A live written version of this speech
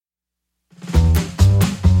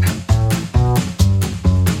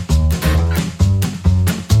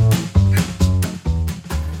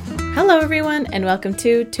and welcome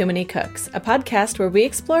to Too Many Cooks, a podcast where we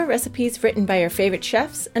explore recipes written by your favorite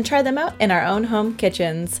chefs and try them out in our own home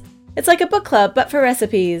kitchens. It's like a book club, but for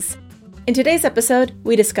recipes. In today's episode,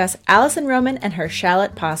 we discuss Alison Roman and her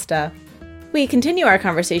shallot pasta. We continue our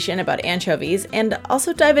conversation about anchovies and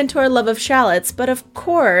also dive into our love of shallots, but of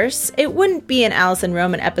course, it wouldn't be an Alison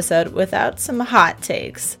Roman episode without some hot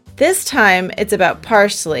takes. This time, it's about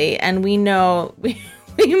parsley, and we know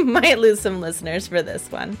we might lose some listeners for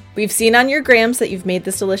this one. We've seen on your grams that you've made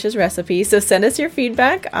this delicious recipe, so send us your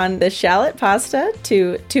feedback on the shallot pasta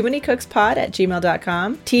to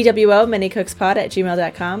toomanycookspod@gmail.com,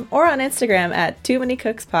 twomanycookspod@gmail.com, or on Instagram at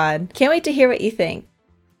toomanycookspod. Can't wait to hear what you think.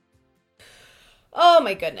 Oh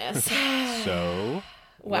my goodness. So,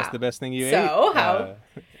 wow. What's the best thing you ate? So, how?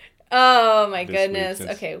 Oh my this goodness. week,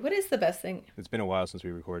 Okay, what is the best thing? It's been a while since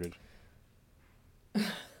we recorded.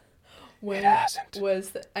 When It hasn't.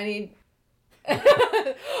 was I need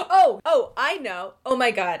oh, I know. Oh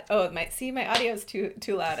my god. Oh, my audio is too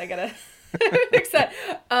loud. I gotta fix that.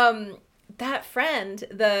 That friend,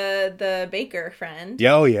 the baker friend.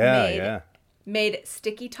 Made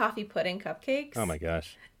sticky toffee pudding cupcakes. Oh my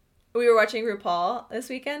gosh. We were watching RuPaul this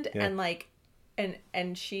weekend, Yeah.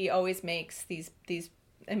 and she always makes these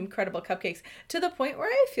incredible cupcakes to the point where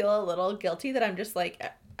I feel a little guilty that I'm just like,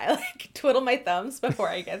 I like twiddle my thumbs before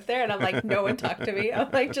I get there, and I'm like, no one talk to me.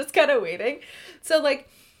 I'm like just kind of waiting. So like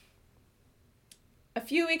a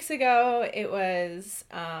few weeks ago, it was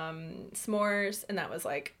s'mores, and that was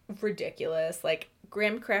like ridiculous, like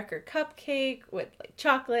graham cracker cupcake with like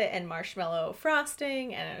chocolate and marshmallow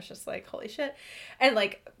frosting, and I was just like, holy shit. And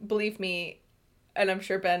like, believe me, and I'm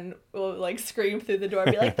sure Ben will like scream through the door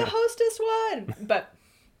and be like, the hostess won. But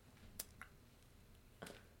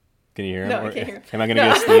can you hear him? No, I can't hear him. Am I going to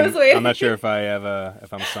get Steam? I'm not sure if I have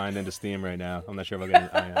if I'm signed into Steam right now. I'm not sure if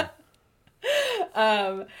I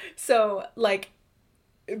am. So like,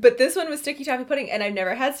 but this one was sticky toffee pudding, and I've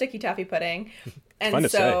never had sticky toffee pudding, and fun to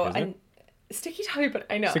so say, isn't it? Sticky toffee pudding.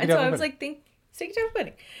 I know, Sticky and so toffee I was pudding. like, sticky toffee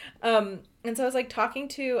pudding, and so I was like talking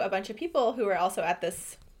to a bunch of people who were also at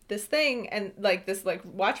this thing, and like this like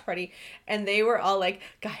watch party, and they were all like,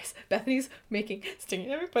 guys, Bethany's making sticky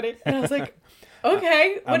toffee pudding, and I was like,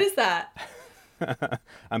 okay, what is that?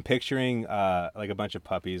 I'm picturing like a bunch of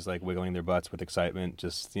puppies like wiggling their butts with excitement.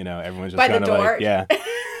 Just, you know, everyone's just By the trying to door. like, yeah,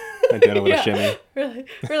 and doing a little shimmy.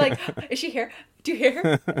 We're like, is she here? Do you hear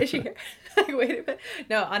her? Is she here? Like, wait a minute.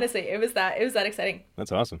 No, honestly, it was that exciting.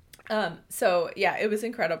 That's awesome. So yeah, it was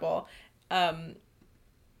incredible.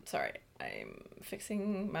 Sorry, I'm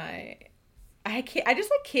fixing my. I just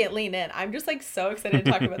like can't lean in. I'm just like so excited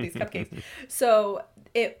to talk about these cupcakes. So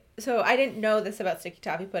I didn't know this about sticky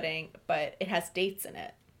toffee pudding, but it has dates in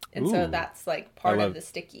it, and so Ooh. that's like part of the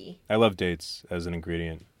sticky. I love dates as an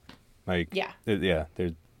ingredient. Like, Yeah. They're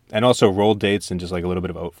and also rolled dates and just like a little bit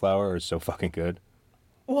of oat flour are so fucking good.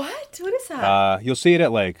 What? What is that? You'll see it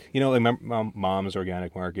at like, you know, like Mom's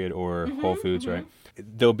Organic Market or Whole Foods, right?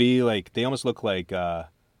 They'll be like, they almost look like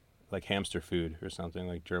hamster food or something,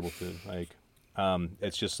 like gerbil food. Like,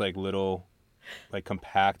 it's just like little, like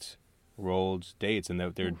compact rolled dates, and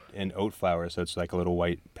they're in oat flour, so it's like a little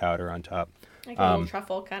white powder on top. Like a little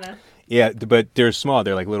truffle kind of. Yeah, but they're small.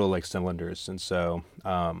 They're like little like cylinders, and so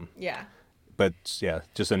Yeah. But yeah,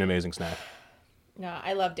 just an amazing snack. No,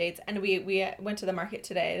 I love dates. And we went to the market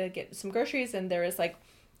today to get some groceries, and there was like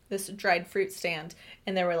this dried fruit stand,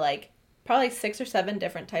 and there were like probably 6 or 7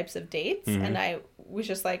 different types of dates. And I was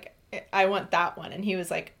just like, I want that one. And he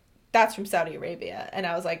was like, that's from Saudi Arabia. And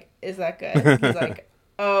I was like, is that good? He's like,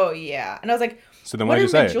 oh yeah. And I was like, So then why'd you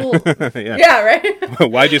say it? Yeah. Yeah,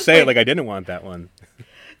 right? Why'd you say it like I didn't want that one?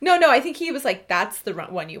 No, I think he was like, that's the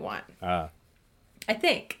one you want. I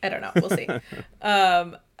think. I don't know. We'll see.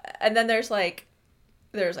 And then there's like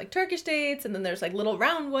Turkish dates, and then there's like little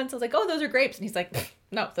round ones. I was like, oh, those are grapes. And he's like,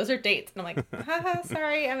 no, those are dates. And I'm like, haha,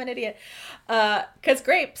 sorry, I'm an idiot. Because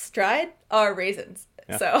grapes, dried, are raisins.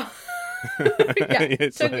 Yeah. So, yeah,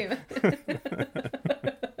 It's took like- me.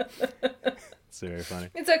 It's very funny.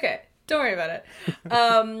 It's okay. Don't worry about it.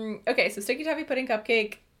 Okay, so sticky toffee pudding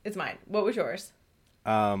cupcake is mine. What was yours?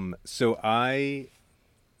 So I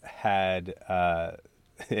had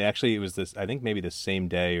actually, it was this, I think maybe the same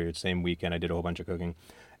day or the same weekend, I did a whole bunch of cooking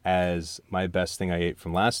as my best thing I ate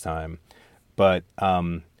from last time, but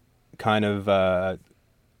kind of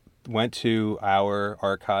went to our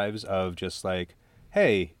archives of just like,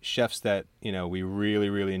 hey, chefs that, you know, we really,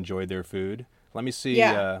 really enjoyed their food. Let me see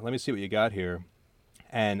what you got here.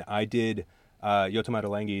 And I did Yotam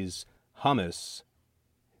Adelangi's hummus.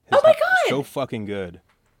 Oh my God! So fucking good.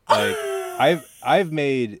 Like, I've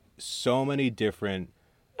made so many different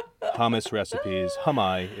hummus recipes,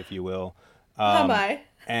 humai, if you will. How am I?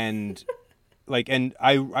 And and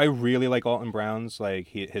I really like Alton Brown's. Like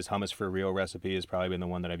his hummus for real recipe has probably been the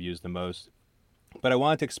one that I've used the most. But I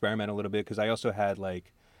wanted to experiment a little bit because I also had I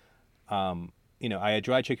had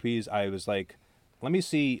dried chickpeas. I was like, let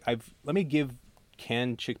me give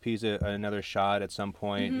canned chickpeas another shot at some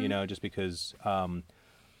point. Just because I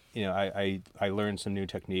learned some new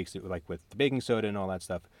techniques like with the baking soda and all that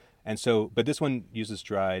stuff. And so, but this one uses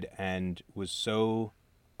dried and was so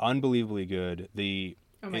unbelievably good.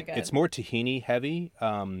 Oh my God. It's more tahini heavy,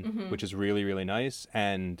 which is really, really nice.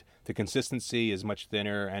 And the consistency is much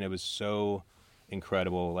thinner, and it was so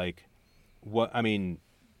incredible. The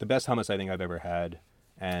best hummus I think I've ever had,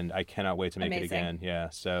 and I cannot wait to make it again. Yeah,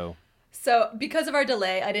 so because of our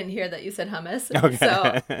delay, I didn't hear that you said hummus. Okay.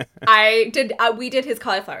 So we did his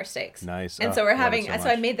cauliflower steaks. Nice. And so we're having, so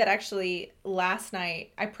I made that actually last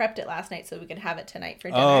night. I prepped it last night so we could have it tonight for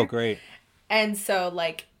dinner. Oh, great. And so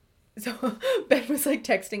Ben was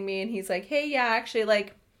texting me and he's like, hey, yeah, actually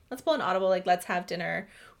let's pull an audible. Let's have dinner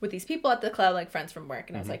with these people at the club, friends from work.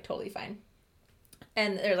 And I was like, totally fine.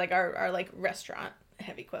 And they're our restaurant,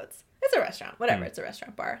 heavy quotes. It's a restaurant, whatever. It's a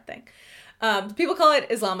restaurant bar thing. People call it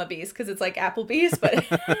Islamabees because it's like Applebee's, but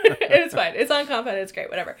it's fine. It's on Compound. It's great,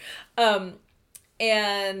 whatever.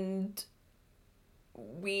 And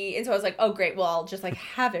so I was like, oh, great. Well, I'll just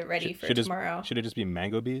have it ready for tomorrow. Should it just be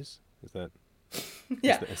Mango Bees? Is that?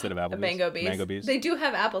 Yeah. Instead of Applebee's? Mango Bees. Mango Bees. They do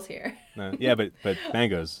have apples here. No, yeah, but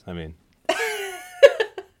mangoes, I mean.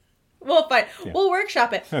 Well, fine. Yeah. We'll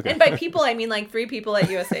workshop it. Okay. And by people, I mean 3 people at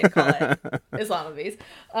USA call it Islamabees.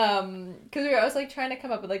 Because I was trying to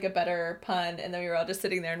come up with a better pun, and then we were all just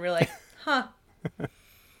sitting there and we were like, huh.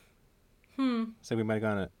 So we might have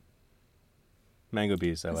gone it. Mango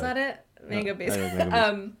Bees. Is that it? Mango Bees.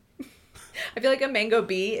 Mango Bees. I feel like a mango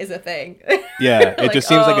bee is a thing. Yeah, it just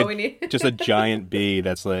seems just a giant bee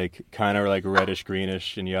that's kind of reddish,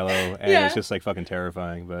 greenish, and yellow, and it's just fucking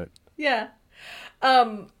terrifying. But yeah.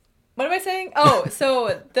 What am I saying? Oh,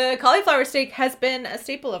 so the cauliflower steak has been a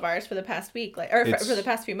staple of ours for the past week, for the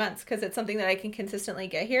past few months, because it's something that I can consistently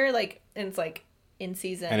get here, and it's in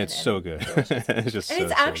season. And it's so good. It's just and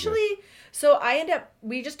it's actually, so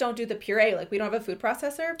we just don't do the puree. We don't have a food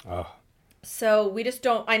processor. Oh. So we just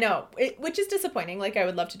don't, I know, which is disappointing. I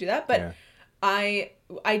would love to do that, but yeah.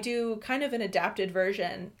 I do kind of an adapted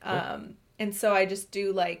version. And so I just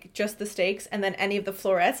do just the steaks, and then any of the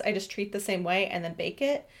florets I just treat the same way and then bake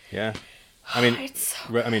it. Yeah.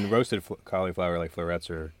 Roasted cauliflower florets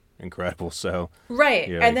are incredible. So right.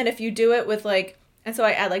 And then if you do it with and so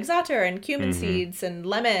I add za'atar and cumin seeds and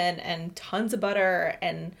lemon and tons of butter,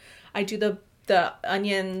 and I do the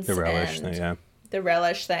onions, the relish thing, yeah. The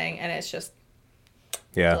relish thing, and it's just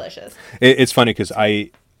delicious. It's funny because I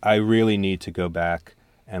really need to go back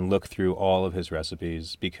and look through all of his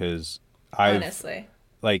recipes, because honestly,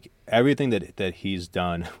 everything that he's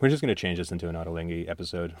done, we're just going to change this into an Ottolenghi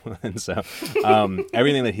episode. And so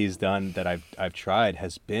everything that he's done that I've tried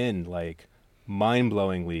has been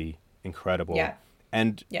mind-blowingly incredible. Yeah.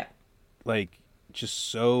 And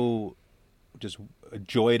just a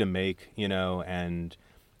joy to make, and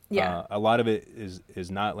yeah. A lot of it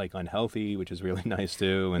is not unhealthy, which is really nice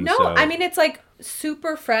too. And no, so, I mean, it's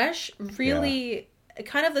super fresh, really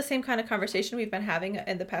kind of the same kind of conversation we've been having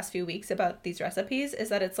in the past few weeks about these recipes, is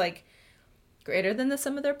that it's greater than the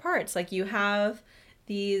sum of their parts. You have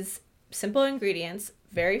these simple ingredients,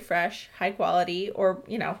 very fresh, high quality, or,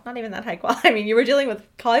 not even that high quality. I mean, you were dealing with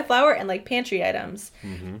cauliflower and pantry items,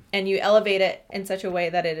 and you elevate it in such a way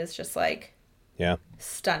that it is just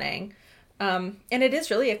stunning. And it is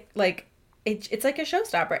really it's like a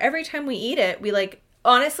showstopper. Every time we eat it, we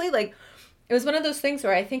honestly, it was one of those things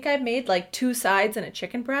where I think I made 2 sides and a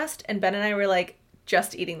chicken breast, and Ben and I were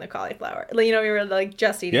just eating the cauliflower. We were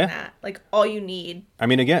just eating that. All you need. I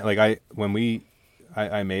mean, again,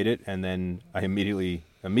 I made it, and then I immediately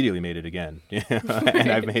made it again.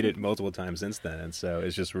 And I've made it multiple times since then, and so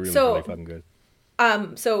it's just really fucking good.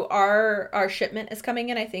 So our shipment is coming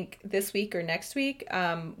in, I think this week or next week,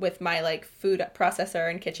 with my food processor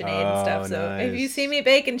and KitchenAid and stuff. So nice. If you see me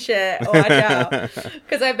baking shit, watch out,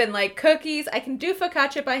 because I've been cookies. I can do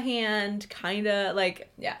focaccia by hand, kind of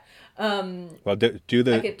yeah. Well, do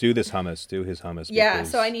this hummus. Do his hummus. Yeah.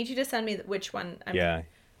 So I need you to send me which one. Yeah.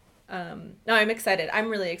 No, I'm excited. I'm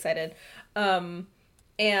really excited. And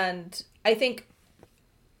I think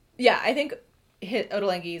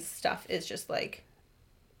Ottolenghi's stuff is just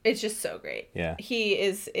it's just so great. Yeah. He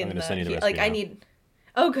is in I'm gonna send you the recipe I need.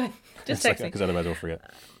 Oh, good. Just text me. Because otherwise we'll forget.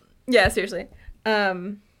 Yeah, seriously.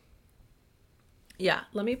 Yeah,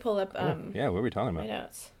 let me pull up. Yeah, what are we talking about? My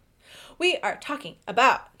notes. We are talking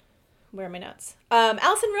about where are my notes?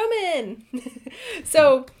 Alison Roman.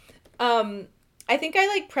 So, I think I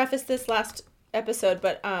like prefaced this last episode,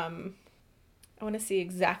 but I want to see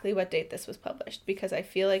exactly what date this was published because I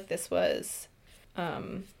feel like this was.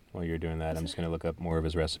 While you're doing that, I'm just going to look up more of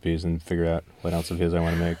his recipes and figure out what else of his I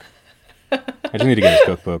want to make. I just need to get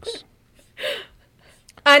his cookbooks.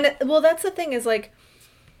 And well, that's the thing is like,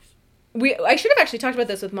 I should have actually talked about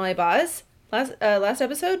this with Molly Boz last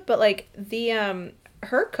episode, but like the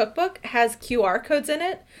her cookbook has QR codes in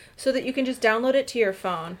it so that you can just download it to your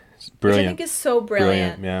phone. It's brilliant. Which I think is so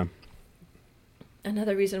brilliant. Yeah.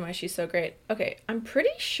 Another reason why she's so great. Okay, I'm pretty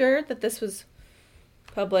sure that this was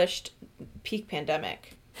published peak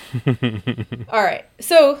pandemic. All right,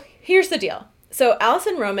 so here's the deal. So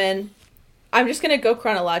Alison Roman, I'm just going to go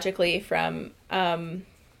chronologically from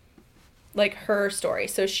like her story.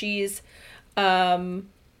 So she's from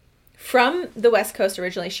the West Coast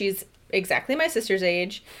originally. She's exactly my sister's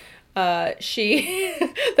age. She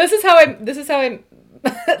this is how I'm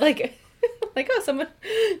like oh, someone,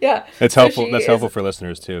 yeah. That's helpful. That's helpful for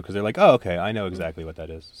listeners too, because they're like, oh, okay, I know exactly what that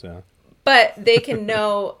is. So, but they can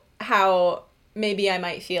know how maybe I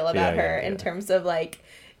might feel about her in terms of like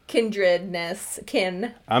kindredness.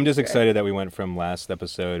 I'm just excited that we went from last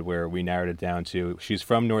episode where we narrowed it down to she's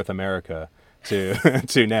from North America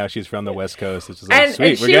to now she's from the West Coast. It's just like, and,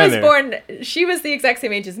 sweet, and we're getting there. She was the exact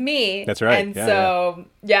same age as me. That's right. And so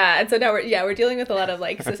now we're dealing with a lot of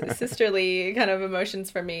like sisterly kind of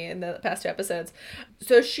emotions for me in the past 2 episodes.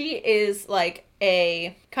 So she is like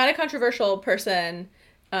a kind of controversial person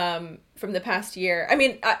from the past year. I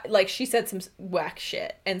mean, like she said some whack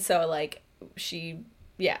shit, and so like she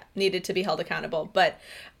needed to be held accountable. But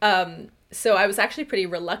so I was actually pretty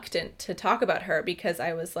reluctant to talk about her because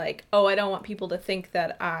I was like, oh, I don't want people to think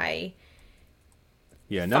that I.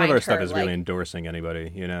 Yeah, none of our stuff is really endorsing anybody,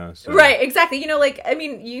 you know. So. Right, exactly. You know, like I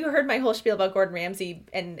mean, you heard my whole spiel about Gordon Ramsay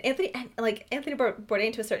and Anthony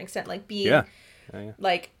Bourdain to a certain extent, like being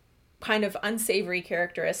like kind of unsavory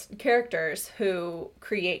characters who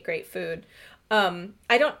create great food. I'm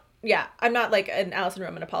not like an Alison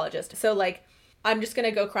Roman apologist. So like I'm just going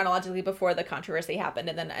to go chronologically before the controversy happened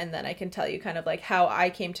and then I can tell you kind of like how I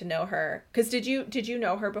came to know her. Cuz did you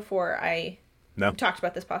know her before I talked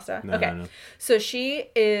about this pasta? No, okay. No. So she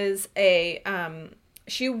is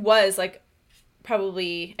she was like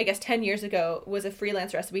probably, I guess 10 years ago, was a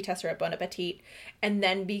freelance recipe tester at Bon Appetit, and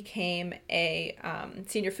then became a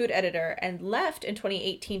senior food editor and left in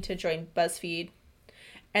 2018 to join BuzzFeed.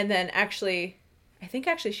 And then I think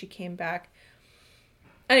she came back.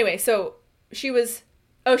 Anyway, so she left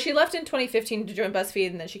in 2015 to join BuzzFeed,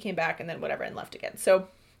 and then she came back and then whatever and left again. So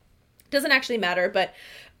doesn't actually matter, but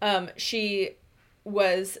she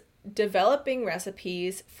was developing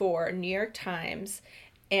recipes for New York Times.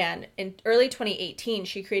 And in early 2018,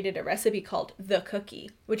 she created a recipe called The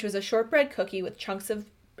Cookie, which was a shortbread cookie with chunks of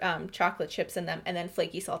chocolate chips in them and then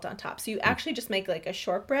flaky salt on top. So you actually just make like a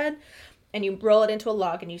shortbread and you roll it into a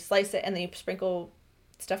log and you slice it and then you sprinkle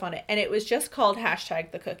stuff on it. And it was just called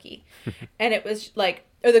 #The Cookie. And it was like,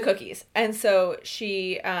 the cookies. And so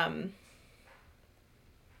she, oh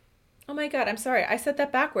my God, I'm sorry. I said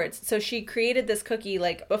that backwards. So she created this cookie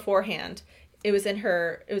like beforehand. It was in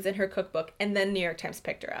her cookbook, and then New York Times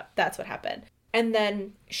picked her up. That's what happened. And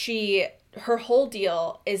then her whole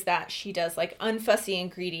deal is that she does like unfussy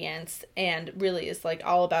ingredients and really is like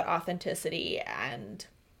all about authenticity and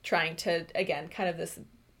trying to, again, kind of this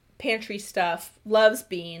pantry stuff, loves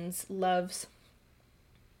beans, loves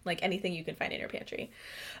like anything you can find in your pantry.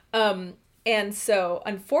 And so,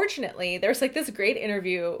 unfortunately, there's like this great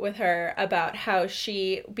interview with her about how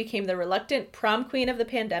she became the reluctant prom queen of the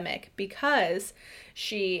pandemic because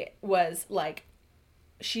she was like,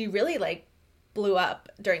 she really like blew up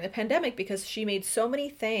during the pandemic because she made so many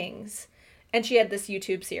things. And she had this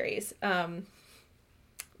YouTube series,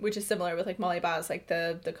 which is similar with like Molly Boz, like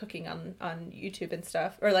the cooking on YouTube and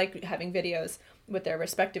stuff, or like having videos with their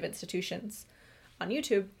respective institutions on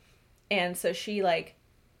YouTube. And so she like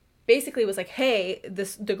basically was like, hey,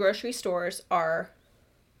 the grocery stores are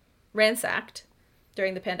ransacked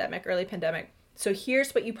during the pandemic, early pandemic. So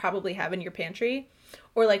here's what you probably have in your pantry,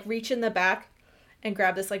 or like reach in the back and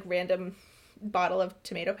grab this like random bottle of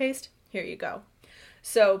tomato paste. Here you go.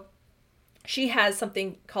 So she has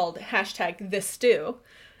something called #TheStew,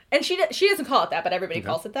 and she doesn't call it that, but everybody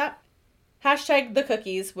calls it that. #The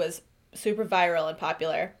Cookies was super viral and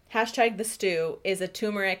popular. #TheStew is a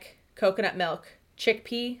turmeric coconut milk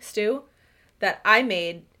chickpea stew that I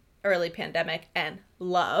made early pandemic and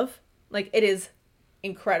love. Like, it is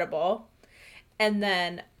incredible. And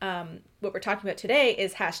then what we're talking about today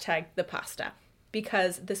is #the pasta.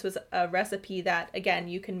 because this was a recipe that, again,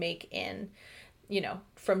 you can make in,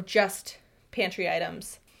 from just pantry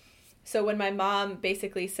items. So when my mom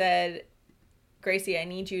basically said, Gracie, I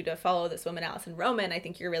need you to follow this woman, Alison Roman. I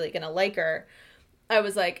think you're really going to like her. I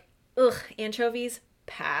was like, ugh, anchovies,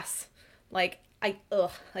 pass. I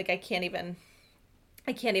can't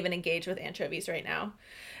even engage with anchovies right now.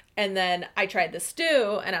 And then I tried the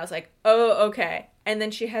stew and I was like, oh, okay. And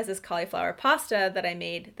then she has this cauliflower pasta that I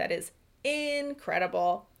made that is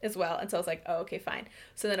incredible as well. And so I was like, oh, okay, fine.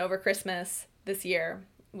 So then over Christmas this year,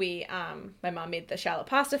 my mom made the shallot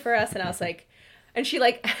pasta for us, and I was like, and she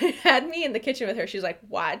had me in the kitchen with her. She's like,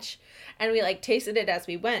 watch. And we tasted it as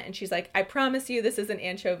we went. And she's like, I promise you this is an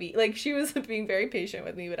anchovy. She was being very patient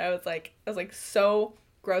with me, but I was so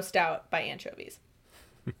grossed out by anchovies.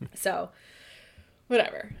 So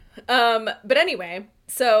whatever. But anyway,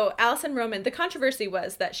 so Alison Roman, the controversy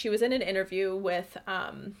was that she was in an interview with,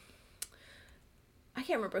 I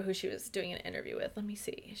can't remember who she was doing an interview with. Let me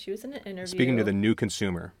see. She was in an interview. Speaking to the New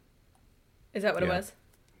Consumer. Is that what it was?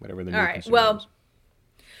 Whatever the New Consumer was.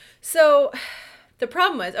 So the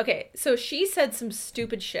problem was, okay, so she said some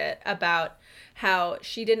stupid shit about how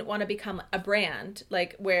she didn't want to become a brand,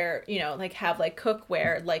 where, have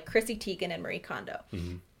cookware, like Chrissy Teigen and Marie Kondo.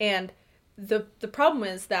 Mm-hmm. And the problem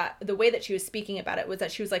is that the way that she was speaking about it was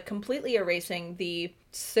that she was completely erasing the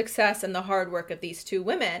success and the hard work of these two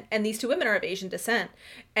women. And these two women are of Asian descent.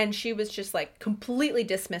 And she was just completely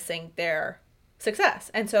dismissing their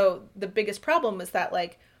success. And so the biggest problem was that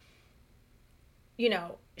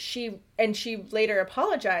she later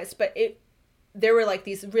apologized, but there were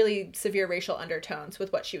these really severe racial undertones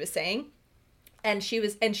with what she was saying. And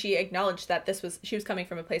she acknowledged that she was coming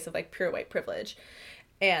from a place of pure white privilege,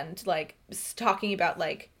 and talking about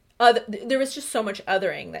there was just so much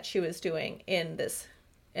othering that she was doing in this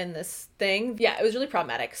thing. Yeah, it was really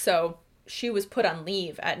problematic. So she was put on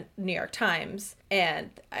leave at New York Times,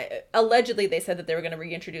 and allegedly they said that they were going to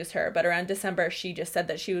reintroduce her, but around December she just said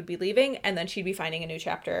that she would be leaving and then she'd be finding a new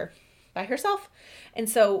chapter by herself. And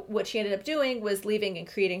so what she ended up doing was leaving and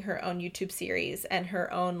creating her own YouTube series and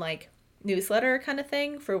her own newsletter kind of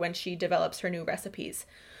thing for when she develops her new recipes.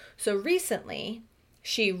 So recently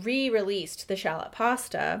she re-released the shallot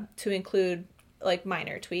pasta to include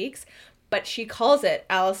minor tweaks, but she calls it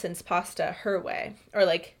Alison's Pasta Her Way, or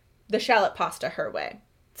the shallot pasta her way.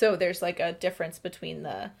 So there's a difference between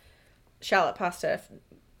the shallot pasta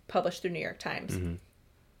published through New York Times. Mm-hmm.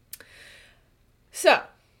 So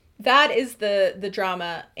that is the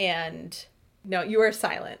drama. And no, you are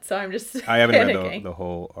silent. So I'm just I haven't read the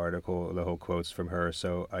whole article, the whole quotes from her.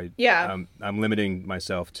 So I'm limiting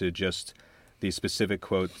myself to just the specific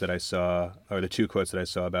quotes that I saw, or the two quotes that I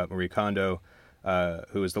saw about Marie Kondo,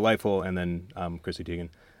 who is delightful, and then Chrissy Teigen.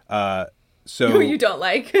 So who you don't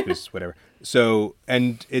like. Just whatever. So,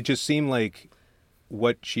 and it just seemed like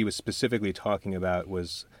what she was specifically talking about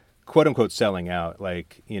was quote unquote selling out,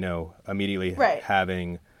 immediately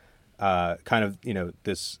having kind of,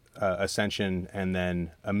 this ascension, and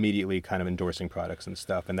then immediately kind of endorsing products and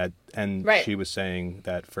stuff. And she was saying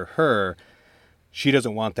that for her, she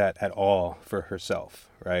doesn't want that at all for herself.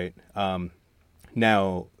 Right.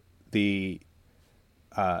 Now the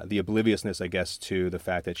obliviousness, I guess, to the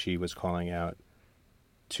fact that she was calling out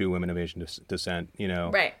two women of Asian descent,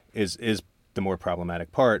 is the more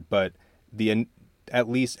problematic part. But at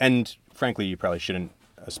least, and frankly, you probably shouldn't,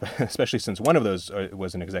 especially since one of those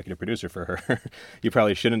was an executive producer for her, you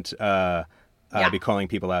probably shouldn't be calling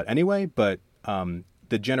people out anyway. But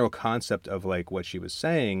the general concept of what she was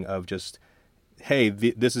saying of just, hey,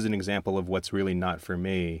 this is an example of what's really not for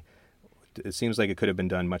me. It seems like it could have been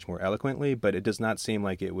done much more eloquently, but it does not seem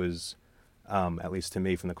like it was, at least to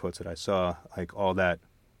me from the quotes that I saw, all that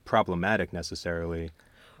problematic necessarily.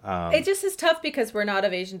 It just is tough because we're not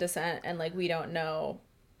of Asian descent, and we don't know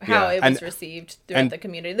how it was received throughout the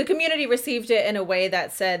community. The community received it in a way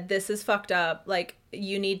that said, this is fucked up.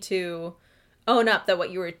 You need to own up that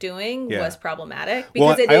what you were doing was problematic,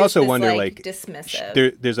 because I also wonder,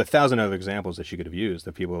 dismissive. There's 1,000 other examples that she could have used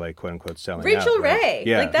of people quote unquote selling Rachel out. Ray,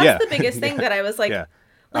 that's the biggest thing that I was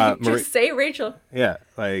just say Rachel. Yeah,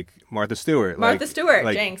 Martha Stewart.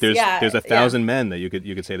 Jenks. There's 1,000 men that you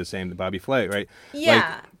could say the same to Bobby Flay, right?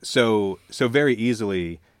 Yeah. So very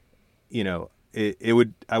easily, it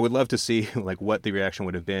would. I would love to see what the reaction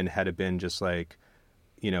would have been had it been just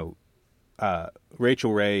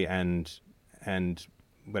Rachel Ray and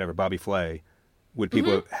whatever Bobby Flay, would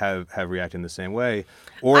people have reacted in the same way?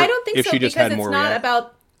 Or I don't think if so, she just because had more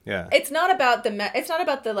it's not about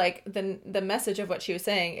the message of what she was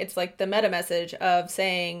saying. It's the meta message of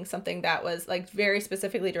saying something that was very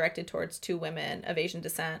specifically directed towards two women of Asian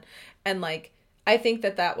descent, and I think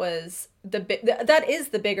that was that is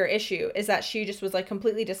the bigger issue, is that she just was like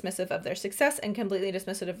completely dismissive of their success and completely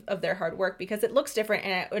dismissive of their hard work, because it looks different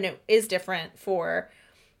and it is different for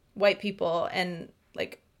white people, and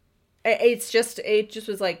like it just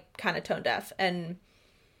was like kind of tone deaf. And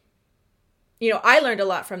I learned a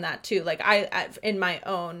lot from that too. Like I in my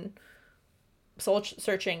own soul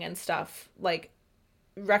searching and stuff, like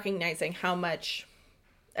recognizing how much,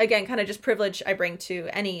 again, kind of just privilege I bring to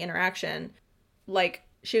any interaction. Like,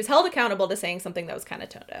 she was held accountable to saying something that was kind of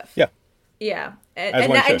tone deaf. Yeah. Yeah.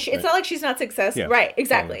 It's not like she's not successful. Yeah. Right.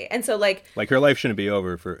 Exactly. Totally. And so like her life shouldn't be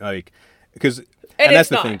over for like, because, and that's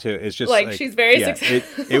the thing too. It's just like she's very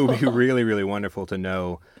successful. It would be really, really wonderful to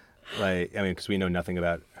know, like, I mean, because we know nothing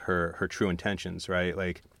about her true intentions, right?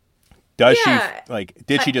 Like,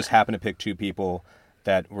 did she just happen to pick two people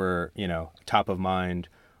that were, top of mind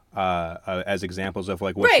as examples of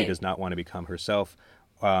like what she does not want to become herself?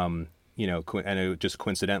 And it just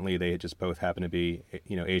coincidentally, they just both happen to be,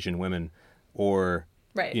 Asian women, or,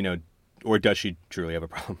 or does she truly have a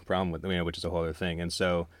problem with, which is a whole other thing. And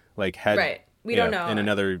so like we don't know. In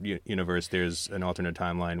another universe, there's an alternate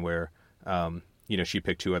timeline where, she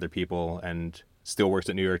picked two other people and still works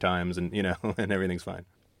at New York Times, and, and everything's fine.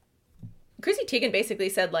 Chrissy Teigen basically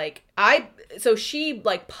said, like, so she,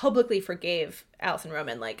 like, publicly forgave Alison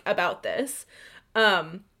Roman, like, about this.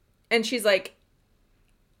 And she's like,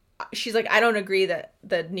 I don't agree that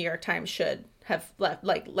the New York Times should have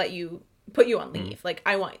let you, put you on leave. Like,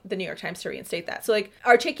 I want the New York Times to reinstate that. So, like,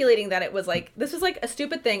 articulating that it was, like, this was, like, a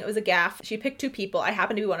stupid thing. It was a gaffe. She picked two people. I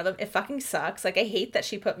happen to be one of them. It fucking sucks. Like, I hate that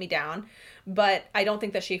she put me down. But I don't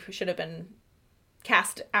think that she should have been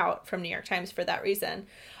cast out from New York Times for that reason.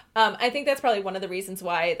 I think that's probably one of the reasons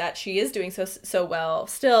why that she is doing so well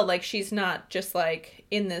still. Like, she's not just like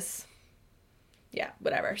in this,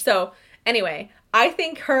 whatever. So anyway, I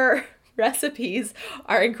think her recipes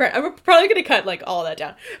are incredible. I'm probably going to cut like all that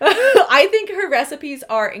down. I think her recipes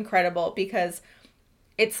are incredible because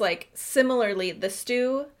it's like similarly the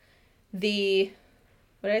stew,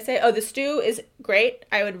 what did I say? Oh, the stew is great.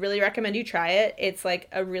 I would really recommend you try it. It's like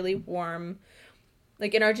a really warm,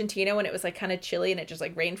 like in Argentina when it was like kind of chilly and it just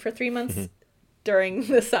like rained for 3 months during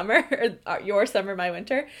the summer, or your summer, my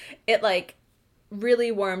winter, it like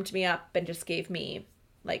really warmed me up and just gave me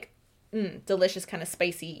like delicious kind of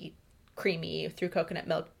spicy, creamy through coconut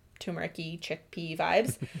milk, turmeric-y, chickpea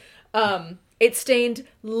vibes. It stained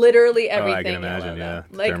literally everything. I can imagine, yeah.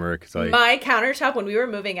 Like, turmeric, it's like my countertop when we were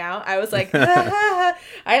moving out, I was like, I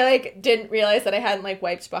like didn't realize that I hadn't like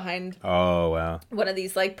wiped behind. Oh wow! One of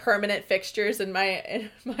these like permanent fixtures in my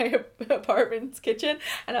apartment's kitchen,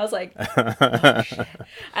 and I was like, oh, shit.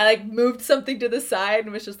 I like moved something to the side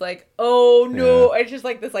and was just like, oh no! It's just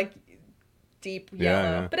like this like deep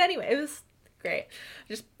yellow. Yeah. But anyway, it was great.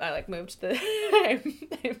 I like moved the I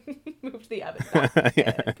moved the oven back.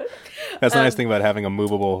 That's the nice thing about having a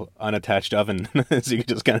movable, unattached oven, is you can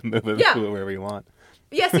just kind of move it wherever you want.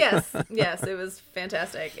 Yes. It was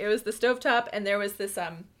fantastic. It was the stovetop, and there was this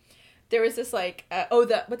like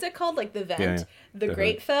what's it called? Like the vent, the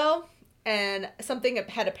grate fell, and something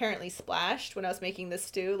had apparently splashed when I was making this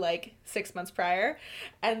stew like 6 months prior.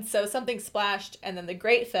 And so something splashed and then the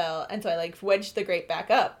grate fell. And so I like wedged the grate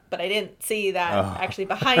back up, but I didn't see that actually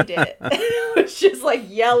behind it. It was just like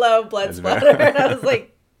yellow blood splatter. And I was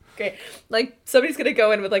like, great. Like somebody's going to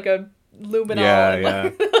go in with like a luminol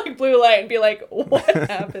and like blue light and be like, what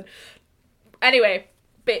happened? Anyway,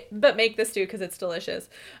 but make the stew because it's delicious.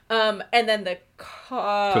 And then the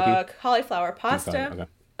cauliflower pasta. Okay.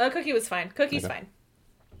 Cookie was fine. Cookie's fine.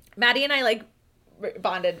 Maddie and I like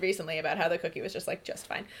bonded recently about how the cookie was just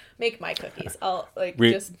fine. Make my cookies. I'll like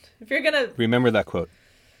just if you're gonna remember that quote.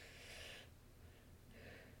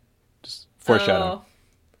 Just foreshadowing.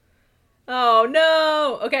 Oh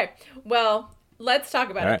no. Okay. Well, let's talk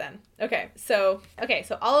about it then. Okay. So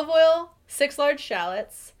olive oil, 6 large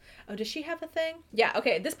shallots. Oh, does she have a thing? Yeah,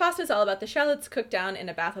 okay. This pasta is all about the shallots cooked down in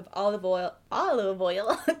a bath of olive oil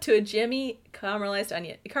to a jammy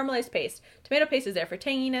caramelized paste. Tomato paste is there for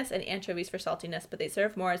tanginess and anchovies for saltiness, but they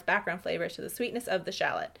serve more as background flavors to the sweetness of the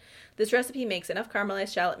shallot. This recipe makes enough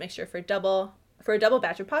caramelized shallot mixture for a double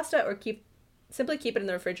batch of pasta, or simply keep it in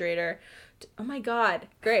the refrigerator. Oh my God,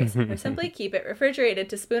 Grace. Or simply keep it refrigerated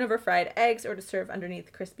to spoon over fried eggs, or to serve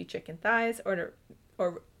underneath crispy chicken thighs, or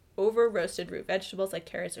over roasted root vegetables like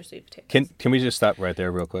carrots or sweet potatoes. Can we just stop right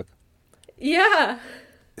there real quick? Yeah.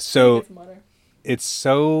 So it's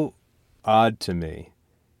so odd to me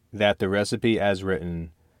that the recipe as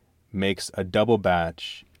written makes a double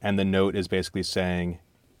batch, and the note is basically saying,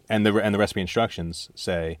 and the recipe instructions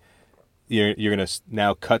say, you're gonna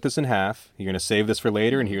now cut this in half. You're gonna save this for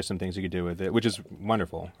later, and here's some things you could do with it, which is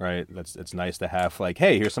wonderful, right? It's nice to have like,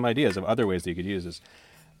 hey, here's some ideas of other ways that you could use this,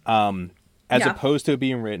 as opposed to it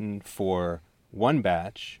being written for one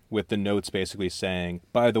batch with the notes basically saying,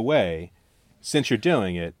 by the way, since you're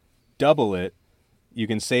doing it, double it. You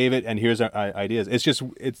can save it, and here's our ideas.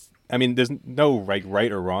 I mean, there's no right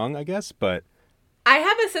or wrong, I guess, but I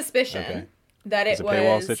have a suspicion that it was a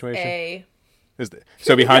paywall situation.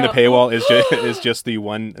 So behind the paywall is just the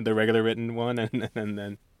regular written one, and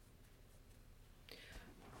then.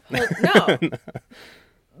 Well, no,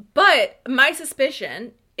 but my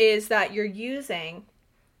suspicion is that you're using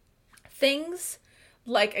things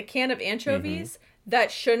like a can of anchovies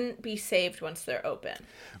that shouldn't be saved once they're open.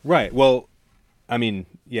 Right. Well, I mean,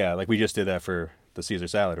 yeah, like we just did that for the Caesar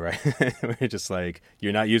salad, right? We're just like,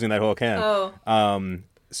 you're not using that whole can. Oh.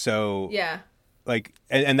 So yeah. Like,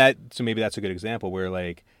 so maybe that's a good example where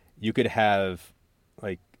like you could have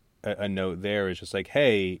like a note there is just like,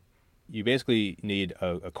 hey, you basically need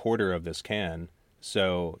a quarter of this can,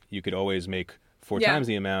 so you could always make 4 times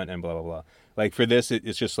the amount and blah blah blah. Like for this,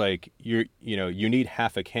 it's just like you need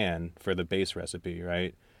half a can for the base recipe,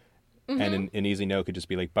 right? And an easy note could just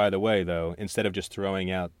be like, by the way, though, instead of just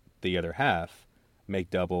throwing out the other half, make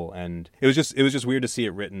double. And it was just weird to see it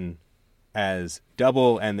written as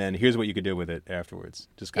double, and then here's what you could do with it afterwards.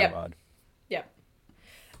 Just kind of odd. Yep.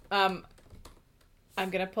 I'm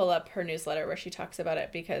gonna pull up her newsletter where she talks about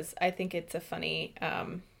it because I think it's a funny.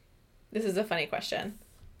 This is a funny question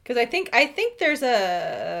because I think there's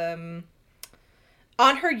a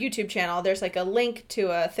on her YouTube channel, there's like a link to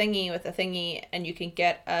a thingy with a thingy, and you can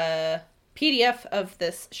get a PDF of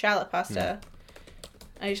this shallot pasta.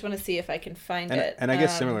 I just want to see if I can find it. And I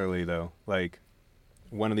guess similarly, though, like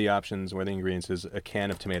one of the options, one of the ingredients is a can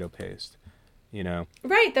of tomato paste,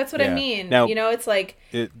 Right, that's what I mean. Now, it's like...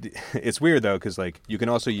 It's weird, though, because like you can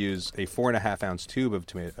also use a 4.5-ounce tube of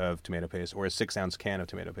tomato paste or a 6-ounce can of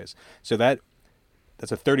tomato paste. So that's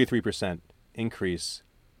a 33% increase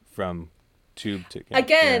from... tube to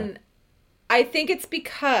again. I think it's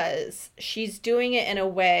because she's doing it in a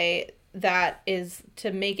way that is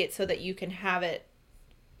to make it so that you can have it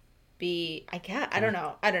be I don't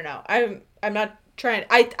know I'm not trying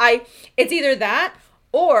it's either that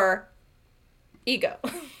or ego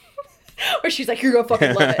or she's like, you're gonna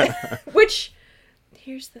fucking love it. Which,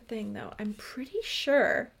 here's the thing though, I'm pretty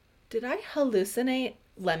sure, did I hallucinate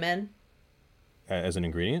lemon as an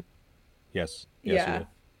ingredient? Yes yeah. You did.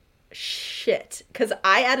 Shit, because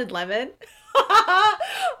I added lemon.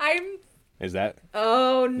 Is that?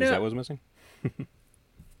 Oh no! Is that what's missing?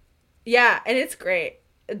 Yeah, and it's great.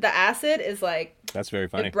 The acid is like. That's very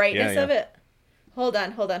funny. The brightness of it. Hold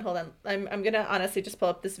on. I'm gonna honestly just pull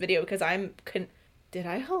up this video because did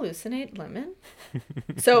I hallucinate lemon?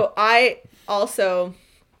 So I also.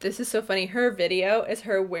 This is so funny. Her video is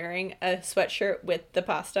her wearing a sweatshirt with the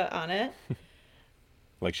pasta on it.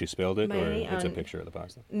 Like she spilled it, or it's a picture of the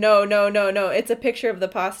pasta? No. It's a picture of the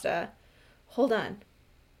pasta. Hold on.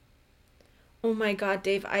 Oh my God,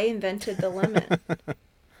 Dave, I invented the lemon.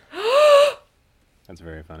 That's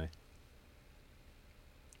very funny.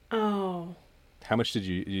 Oh. How much did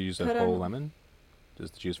you use a whole lemon?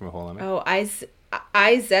 Just the juice from a whole lemon? Oh, I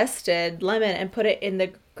zested lemon and put it in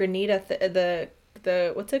the granita,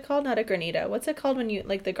 the what's it called? Not a granita. What's it called when you,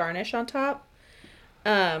 like, the garnish on top?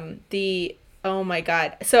 Oh my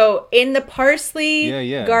God. So in the parsley,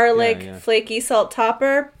 garlic, flaky salt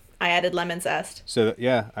topper, I added lemon zest. So,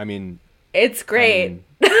 yeah, I mean... It's great.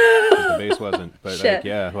 The base wasn't, but like,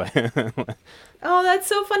 yeah. Oh, that's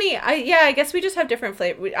so funny. I guess we just have different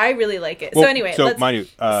flavor. I really like it. Well, so anyway, mind you,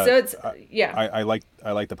 so it's, yeah. I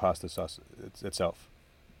like the pasta sauce itself.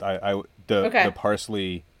 The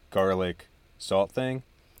parsley, garlic, salt thing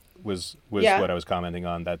was what I was commenting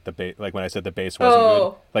on, that the like when I said the base wasn't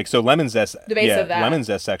good. Like, so lemon zest, the base of that. Lemon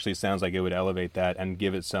zest actually sounds like it would elevate that and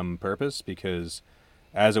give it some purpose, because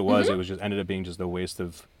as it was, it was just ended up being just a waste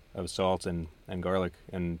of salt and garlic,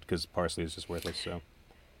 and because parsley is just worthless. So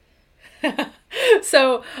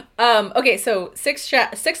so so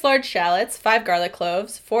 6 large shallots, 5 garlic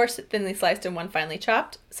cloves, 4 thinly sliced and 1 finely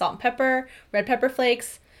chopped, salt and pepper, red pepper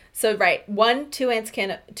flakes. So, right, 1 2-ounce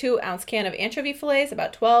can of anchovy fillets,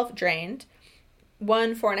 about 12, drained.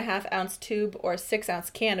 1 4.5-ounce tube or 6-ounce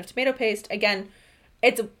can of tomato paste. Again,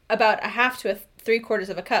 it's about a half to 3/4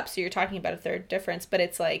 of a cup, so you're talking about a third difference. But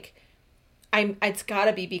it's like, it's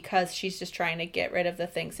gotta be because she's just trying to get rid of the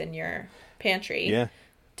things in your pantry. Yeah.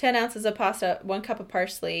 10 ounces of pasta, 1 cup of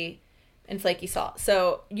parsley, and flaky salt.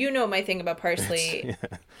 So my thing about parsley.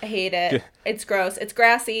 I hate it. It's gross. It's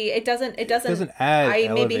grassy. It doesn't add. I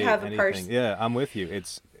maybe have anything. a parsley. Yeah, I'm with you.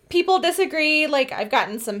 people disagree. Like, I've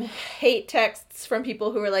gotten some hate texts from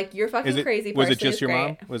people who are like, "You're fucking crazy." Was Parsley it just is your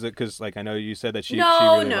great. mom? Was it because like I know you said that she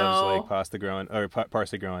No, really loves like no. pasta growing or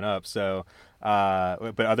parsley growing up. So,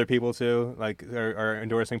 but other people too like are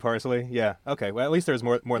endorsing parsley. Yeah. Okay. Well, at least there's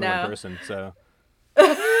more than one No. person. So.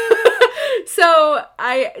 So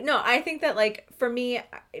I think that like for me,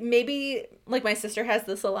 maybe like my sister has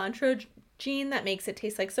the cilantro gene that makes it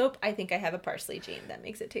taste like soap. I think I have a parsley gene that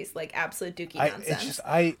makes it taste like absolute dookie nonsense. It's just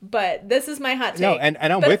But this is my hot take. No, and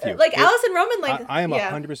I'm with you. Like Allison Roman, like I am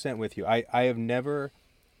yeah. 100% with you. I have never,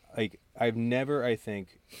 like I've never I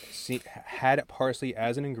think had parsley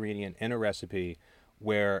as an ingredient in a recipe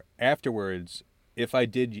where afterwards, if I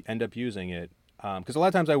did end up using it, because a lot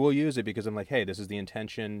of times I will use it because I'm like, hey, this is the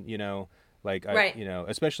intention, you know, like Right. you know,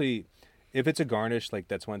 especially if it's a garnish, like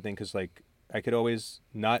that's one thing because like I could always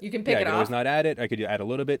not, You can pick I it could always off. not add it. I could add a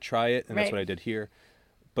little bit, try it, and that's Right. what I did here.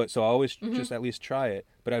 But so I always just at least try it.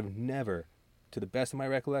 But I've never, to the best of my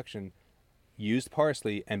recollection, used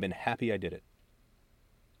parsley and been happy I did it.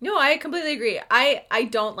 No, I completely agree. I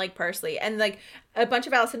don't like parsley. And like a bunch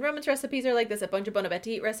of Alison Roman's recipes are like this, a bunch of Bon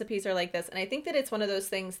Appetit recipes are like this. And I think that it's one of those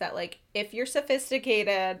things that like if you're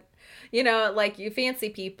sophisticated, you know, like you fancy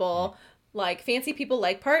people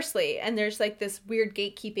like parsley. And there's like this weird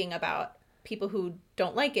gatekeeping about people who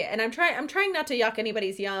don't like it. And I'm trying not to yuck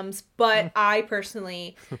anybody's yums, but I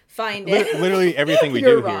personally find it Literally everything we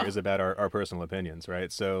You're do wrong. here is about our personal opinions,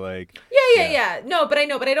 right? So like Yeah. No, but I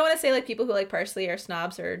don't want to say like people who like parsley are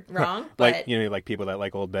snobs or wrong. But like you know like people that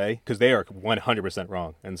like Old Bay because they are 100%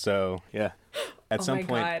 wrong. And so yeah, at some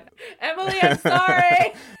point God. Emily, I'm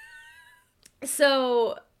sorry.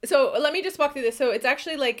 So let me just walk through this. So it's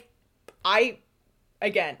actually like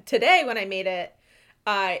today when I made it,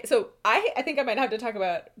 I think I might have to talk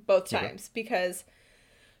about both times because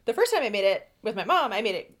the first time I made it with my mom, I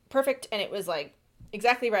made it perfect and it was like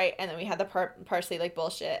exactly right, and then we had the parsley like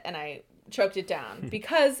bullshit and I choked it down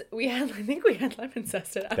because I think we had lemon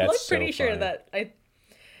zest in it. I'm That's like pretty so sure funny. that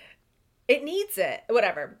it needs it.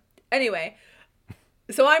 Whatever. Anyway,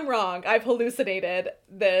 so I'm wrong. I've hallucinated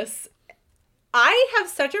this. I have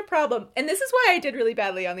such a problem, and this is why I did really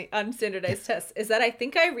badly on the unstandardized tests, is that I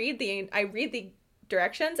think I read the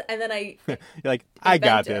directions and then I you're like I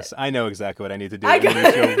got invent this. I know exactly what I need to do. I And then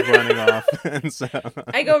got you go running off, and so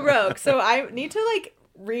I go rogue. So I need to like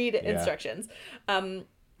read instructions.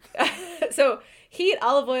 So heat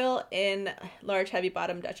olive oil in large heavy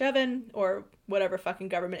bottom Dutch oven or whatever fucking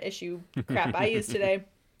government issue crap I use today.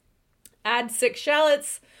 Add 6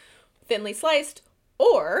 shallots, thinly sliced,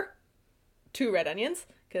 or 2 red onions,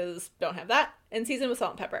 because don't have that, and season with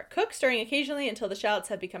salt and pepper. Cook, stirring occasionally until the shallots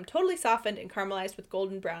have become totally softened and caramelized with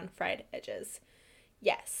golden brown fried edges.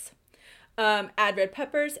 Yes. Add red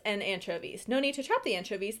peppers and anchovies. No need to chop the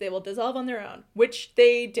anchovies. They will dissolve on their own, which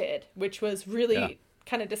they did, which was really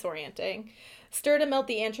kind of disorienting. Stir to melt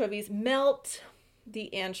the anchovies. Melt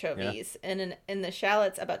the anchovies in the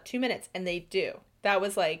shallots about 2 minutes, and they do. That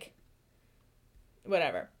was like,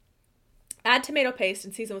 whatever. Add tomato paste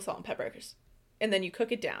and season with salt and peppers. And then you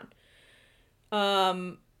cook it down.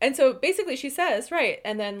 And so basically she says, right,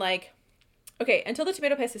 and then like, okay, until the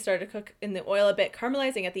tomato paste is started to cook in the oil a bit,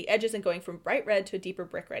 caramelizing at the edges and going from bright red to a deeper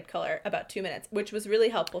brick red color, about 2 minutes, which was really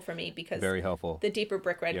helpful for me because very helpful. The deeper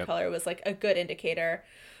brick red color was like a good indicator.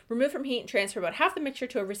 Remove from heat and transfer about half the mixture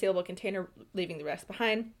to a resealable container, leaving the rest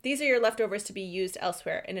behind. These are your leftovers to be used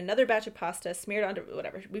elsewhere in another batch of pasta smeared onto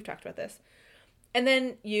whatever. We've talked about this. And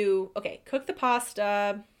then you, cook the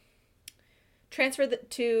pasta, transfer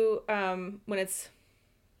to, when it's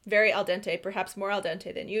very al dente, perhaps more al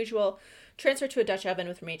dente than usual, transfer to a Dutch oven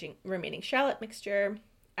with remaining shallot mixture,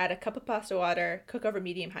 add a cup of pasta water, cook over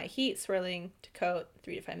medium-high heat, swirling to coat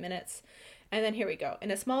 3 to 5 minutes. And then here we go.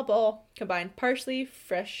 In a small bowl, combine parsley,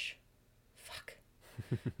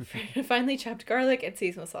 finely chopped garlic, and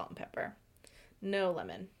season with salt and pepper. No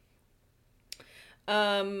lemon.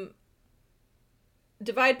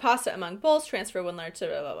 Divide pasta among bowls, transfer 1 large, blah,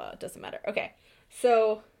 blah, blah. Doesn't matter. Okay,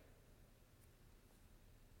 so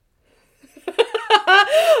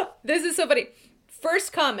this is so funny.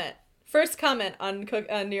 First comment on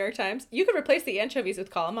New York Times: you could replace the anchovies with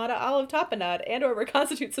Kalamata olive tapenade and or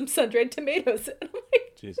reconstitute some sun-dried tomatoes. And I'm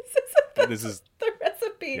like, Jeez. this is the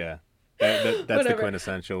recipe. Yeah. That's the Whatever.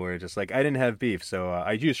 quintessential where just like I didn't have beef, so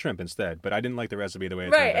I used shrimp instead, but I didn't like the recipe the way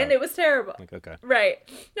it Right, turned out. and it was terrible. Like, okay. Right.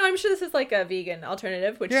 No, I'm sure this is like a vegan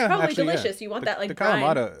alternative, which is probably actually, delicious. You want that like the brine.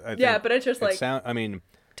 Kalamata, I think, Yeah, but it's just like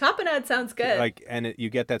tapenade sounds good. like, and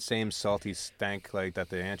you get that same salty stank like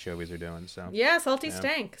that the anchovies are doing. So yeah, salty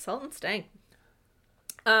stank, salt and stank.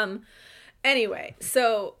 Anyway,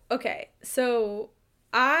 so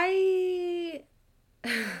I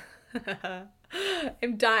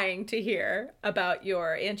I'm dying to hear about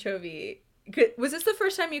your anchovy. Was this the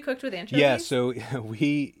first time you cooked with anchovies? Yeah, so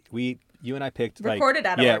you and I picked recorded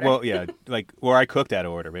out of yeah, order. well, yeah, like, or I cooked out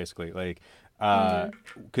of order basically, like,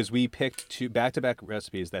 because we picked two back-to-back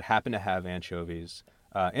recipes that happen to have anchovies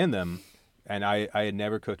in them, and I had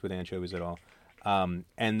never cooked with anchovies at all, and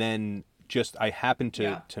then just I happened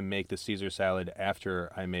to make the Caesar salad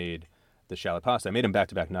after I made the shallot pasta. I made them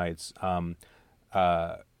back-to-back nights.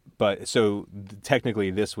 But so technically,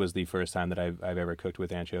 this was the first time that I've ever cooked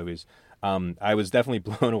with anchovies. I was definitely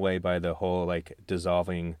blown away by the whole like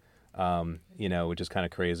dissolving, which is kind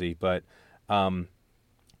of crazy. But I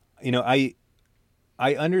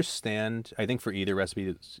understand. I think for either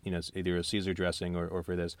recipe, either a Caesar dressing or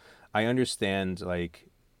for this, I understand like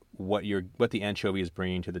what the anchovy is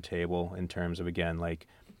bringing to the table in terms of, again, like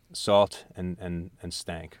salt and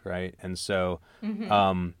stank, right? And so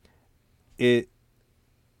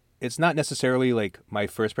it's not necessarily like my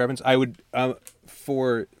first preference. I would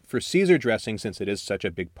for Caesar dressing, since it is such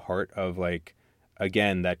a big part of, like,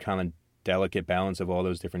 again, that kind of delicate balance of all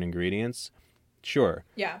those different ingredients. Sure.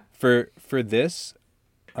 Yeah. For this,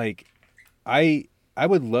 like, I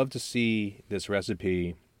would love to see this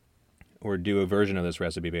recipe, or do a version of this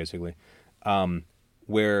recipe basically,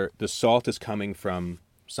 where the salt is coming from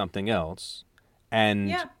something else,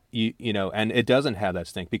 and and it doesn't have that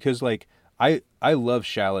stink, because like I love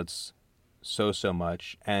shallots so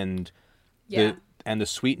much, and the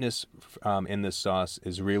sweetness in this sauce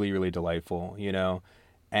is really, really delightful,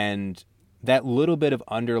 and that little bit of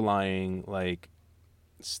underlying like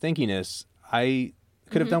stinkiness I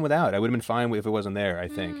could have done without. I would have been fine if it wasn't there, I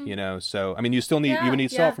think, so I mean, you would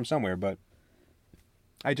need salt from somewhere, but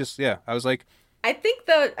I was like, I think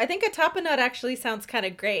a tapenade actually sounds kind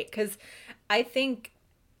of great, because I think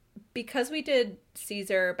because we did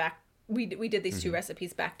Caesar we did these two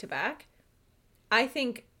recipes back to back, I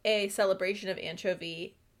think a celebration of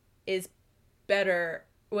anchovy was better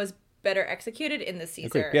executed in the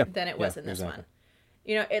Caesar than it was in this one.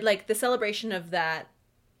 It, like, the celebration of that,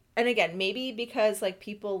 and again, maybe because like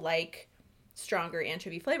people like stronger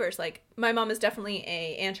anchovy flavors. Like, my mom is definitely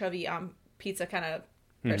a anchovy on pizza kind of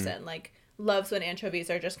person. Like, loves when anchovies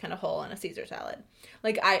are just kind of whole in a Caesar salad.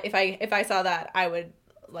 Like, if I saw that, I would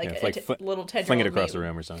little 10-year-old fling it across the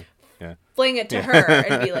room or something. Yeah. Fling it to her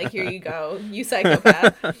and be like, here you go, you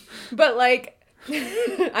psychopath. But like,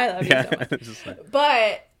 I love you so much.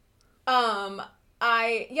 But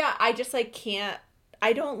I just like can't.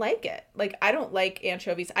 I don't like it. Like, I don't like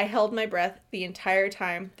anchovies. I held my breath the entire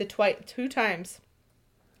time. Two times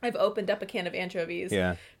I've opened up a can of anchovies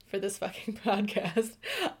for this fucking podcast.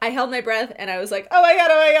 I held my breath and I was like, oh my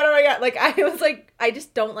god. Like, I was like, I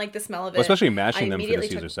just don't like the smell of it. Well, especially mashing them for the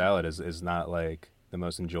Caesar salad is not like the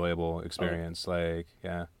most enjoyable experience.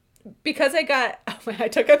 Because I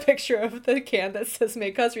took a picture of the can that says "May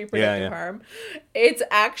cause reproductive harm." It's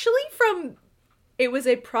actually it was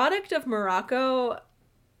a product of Morocco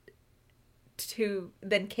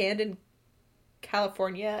then canned in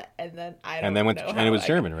California, and then it was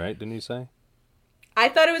German, right? Didn't you say? I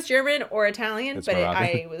thought it was German or Italian, it's but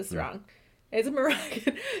I was wrong. It's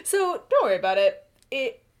Moroccan. So don't worry about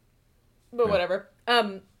it. But whatever.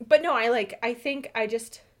 But no, it's like, I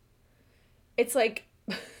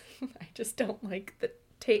just don't like the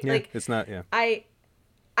taste. Yeah, like, it's not, I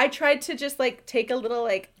tried to just like take a little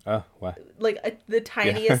like, oh, wow. Like the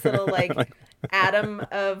tiniest little like atom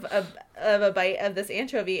of a bite of this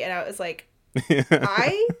anchovy, and I was like,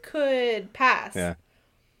 I could pass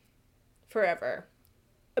forever.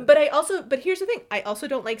 But here's the thing. I also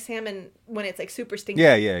don't like salmon when it's like super stinky.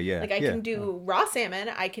 Yeah. Like, I can do raw salmon.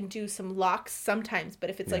 I can do some lox sometimes. But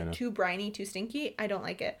if it's too briny, too stinky, I don't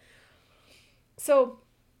like it. So,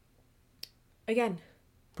 again.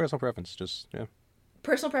 Personal preference.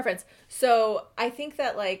 Personal preference. So, I think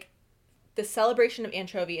that like the celebration of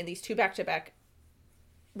anchovy in these two back-to-back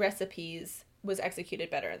recipes was executed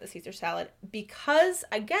better in the Caesar salad. Because,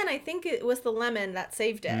 again, I think it was the lemon that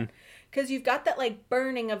saved it. Because you've got that like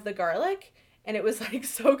burning of the garlic, and it was like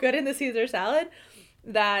so good in the Caesar salad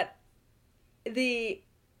that the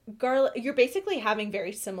garlic, you're basically having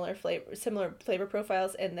very similar flavor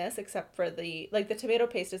profiles in this, except for the tomato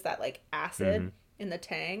paste is that like acid in the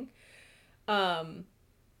tang.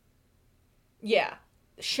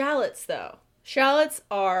 Shallots though.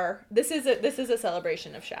 This is a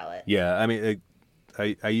celebration of shallot. Yeah, I mean,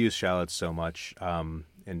 I use shallots so much.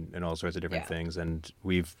 In all sorts of different things, and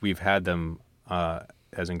we've had them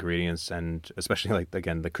as ingredients, and especially like,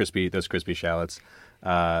 again, those crispy shallots.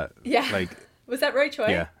 Like, Was that Roy Choi?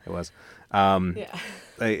 Yeah, it was.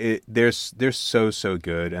 Yeah. They're so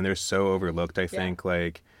good, and they're so overlooked. I think,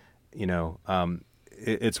 like, you know,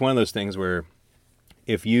 it's one of those things where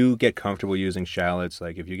if you get comfortable using shallots,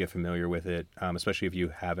 like if you get familiar with it, especially if you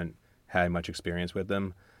haven't had much experience with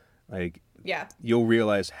them, like, you'll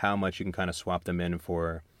realize how much you can kind of swap them in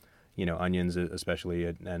for, you know, onions especially,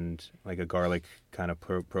 and like a garlic kind of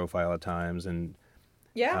profile at times, and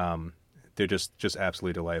they're just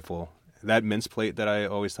absolutely delightful. That mince plate that I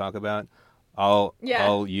always talk about, I'll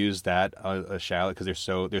use that a shallot because they're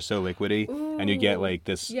so liquidy. Ooh, and you get like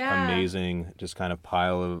this amazing just kind of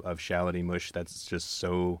pile of shalloty mush that's just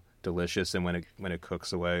so delicious, and when it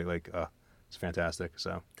cooks away, like it's fantastic.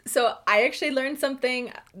 So I actually learned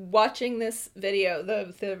something watching this video,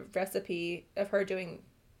 the recipe of her doing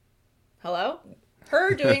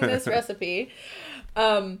this recipe.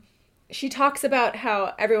 She talks about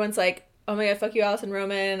how everyone's like, oh my god, fuck you, Alison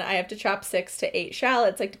Roman, I have to chop 6 to 8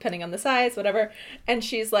 shallots, like depending on the size, whatever. And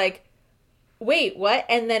she's like, wait, what?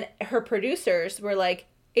 And then her producers were like,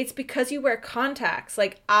 it's because you wear contacts.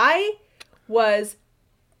 Like, my that's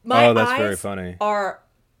eyes very funny.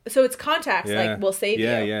 So it's contacts, like, will save you.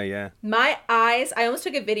 Yeah. My eyes, I almost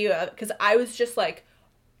took a video of it because I was just like,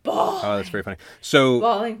 bawling. Oh, that's very funny. So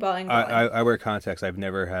bawling. I wear contacts. I've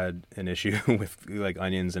never had an issue with like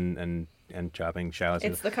onions and chopping shallots.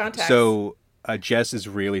 It's the contacts. So Jess is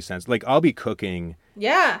really sensitive. Like, I'll be cooking,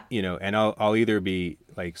 you know, and I'll either be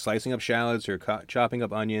like slicing up shallots or chopping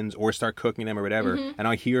up onions or start cooking them or whatever, and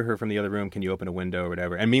I'll hear her from the other room, can you open a window or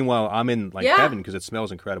whatever? And meanwhile, I'm in like heaven because it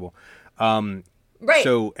smells incredible. Right.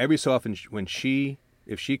 So every so often,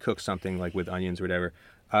 if she cooks something like with onions or whatever,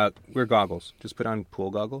 wear goggles. Just put on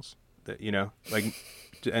pool goggles, you know, like,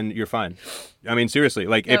 and you're fine. I mean, seriously,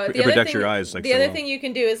 like it protects your eyes. Like, the other thing you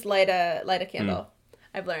can do is light a candle.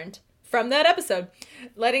 I've learned from that episode,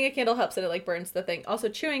 lighting a candle helps, and it like burns the thing. Also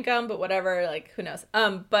chewing gum, but whatever, like, who knows?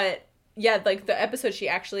 But yeah, like the episode, she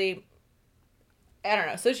actually, I don't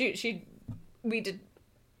know. So we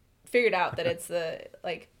figured out that it's the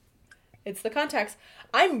contacts.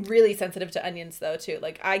 I'm really sensitive to onions though too.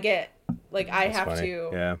 Like, I have funny.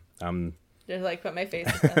 To just like put my face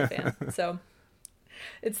in the fan. So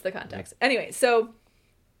it's the contacts. Anyway, so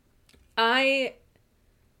I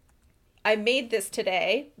made this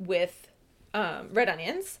today with red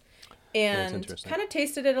onions and kind of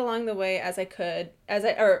tasted it along the way as I could, I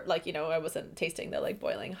wasn't tasting the like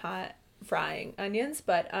boiling hot frying onions,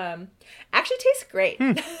 but actually tastes great.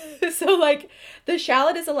 So like the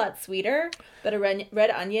shallot is a lot sweeter, but a red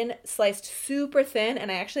onion sliced super thin,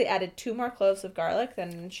 and I actually added 2 more cloves of garlic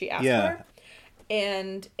than she asked for,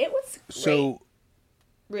 and it was great. So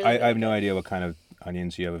really, I have no idea what kind of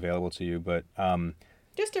onions you have available to you, but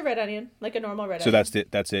just a red onion, like a normal red onion. So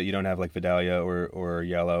that's it. You don't have like Vidalia or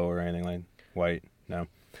yellow or anything like white. No.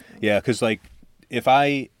 Yeah, because like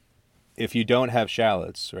if you don't have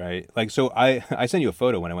shallots, right? Like, so I sent you a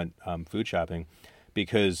photo when I went food shopping,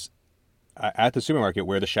 because at the supermarket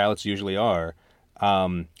where the shallots usually are,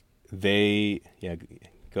 go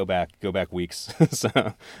back weeks.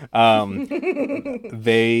 So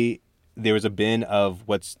there was a bin of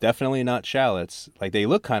what's definitely not shallots. Like, they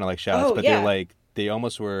look kind of like shallots, but they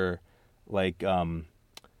almost were like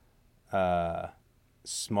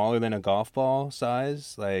smaller than a golf ball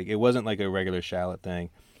size. Like, it wasn't like a regular shallot thing.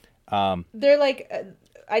 They're like,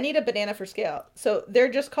 I need a banana for scale. So they're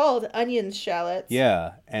just called onion shallots.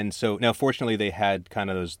 Yeah. And so now, fortunately, they had kind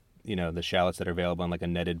of those, you know, the shallots that are available in like a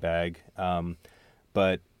netted bag.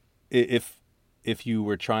 But if you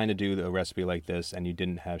were trying to do a recipe like this and you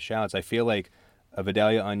didn't have shallots, I feel like a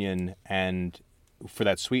Vidalia onion, and for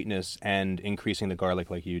that sweetness and increasing the garlic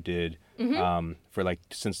like you did, for like,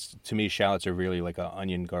 since to me shallots are really like a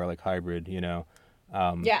onion garlic hybrid, you know.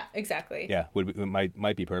 Yeah, exactly. Yeah,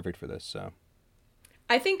 might be perfect for this. So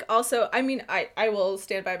I think also, I mean, I will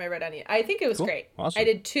stand by my red onion. I think it was great. Awesome. I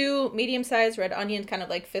did 2 medium-sized red onions, kind of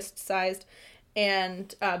like fist-sized,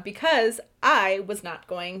 and because I was not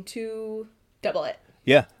going to double it.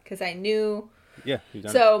 Yeah. Because I knew. Yeah. You've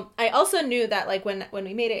done So I also knew that like when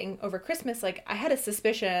we made it over Christmas, like I had a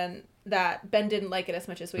suspicion that Ben didn't like it as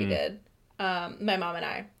much as we did, my mom and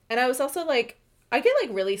I. And I was also like, I get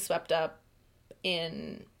like really swept up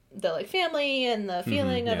in the like family and the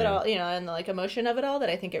feeling of it all, you know, and the like emotion of it all, that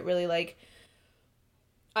I think it really like,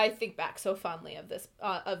 I think back so fondly of this,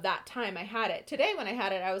 of that time I had it. Today when I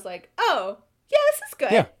had it, I was like, oh yeah, this is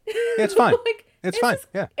good. Yeah, it's fine. Like, it's fine.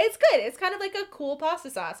 Yeah, it's good. It's kind of like a cool pasta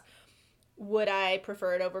sauce. Would I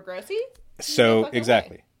prefer it over Grossi? So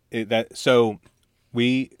exactly. If I'm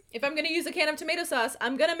gonna use a can of tomato sauce,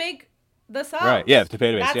 I'm gonna make the sauce. Right. Yeah,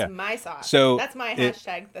 tomato base. That's my sauce. So that's my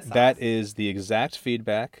hashtag. The sauce. That is the exact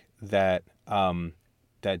feedback that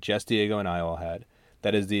that Jess, Diego, and I all had.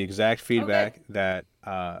 That is the exact feedback that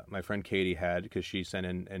my friend Katie had because she sent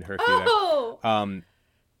in her feedback. Oh.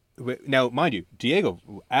 Now, mind you, Diego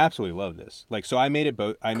absolutely loved this. Like, so I made it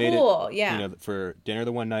both. I made it, yeah. For dinner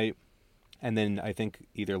the one night, and then I think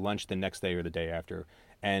either lunch the next day or the day after.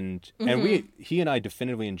 And he and I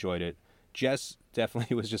definitively enjoyed it. Jess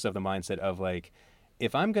definitely was just of the mindset of like,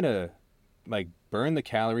 if I'm gonna like burn the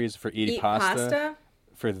calories for eating pasta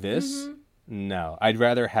for this, no, I'd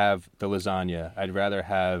rather have the lasagna. I'd rather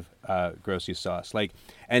have Grossi sauce. Like,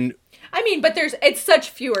 and I mean, but it's such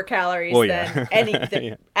fewer calories than any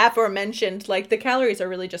the aforementioned. Like the calories are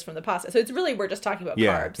really just from the pasta. So it's really we're just talking about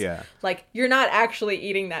carbs. Yeah. Like you're not actually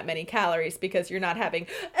eating that many calories because you're not having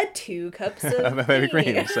 2 cups of heavy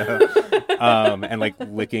cream. So, and like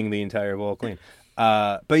licking the entire bowl clean.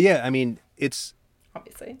 But yeah, I mean, it's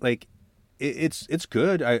obviously like. It's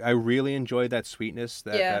good. I really enjoyed that sweetness,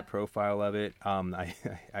 that profile of it.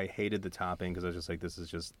 I hated the topping because I was just like, this is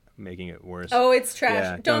just making it worse. Oh, it's trash.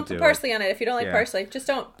 Yeah, don't put parsley on it if you don't like parsley. Just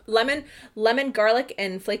don't. Lemon, garlic,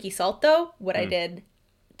 and flaky salt though. What I did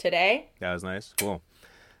today. That was nice. Cool.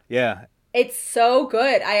 Yeah. It's so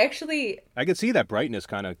good. I could see that brightness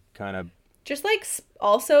kind of. Just like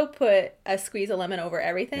also put a squeeze of lemon over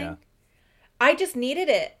everything. Yeah. I just needed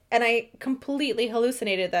it, and I completely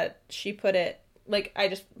hallucinated that she put it, like, I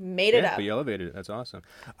just made it up. But you elevated it. That's awesome.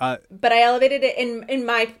 But I elevated it in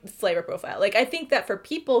my flavor profile. Like, I think that for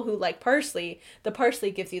people who like parsley, the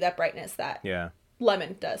parsley gives you that brightness that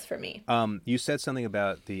lemon does for me. You said something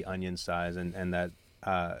about the onion size, and that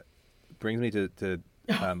brings me to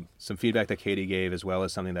some feedback that Katie gave, as well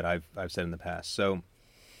as something that I've said in the past. So,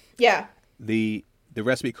 yeah. The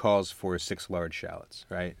recipe calls for 6 large shallots,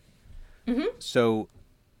 right? Mm-hmm. So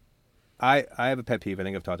I have a pet peeve. I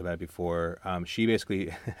think I've talked about it before. She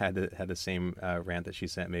basically had the same rant that she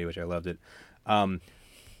sent me, which I loved it.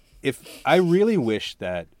 If I really wish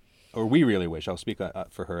that, or we really wish, I'll speak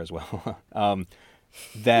for her as well,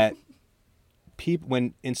 that people,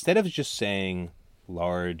 when instead of just saying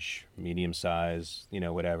large, medium size,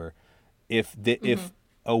 whatever, if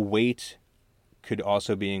a weight could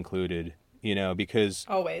also be included, because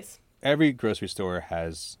always. Every grocery store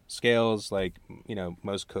has scales. Like,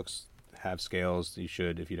 most cooks have scales. You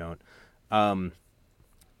should, if you don't. I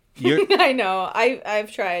know.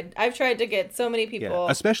 I've tried to get so many people. Yeah,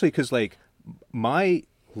 especially because, like, my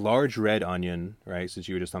large red onion, right? Since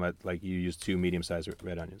you were just talking about, like, you use 2 medium-sized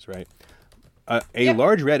red onions, right? A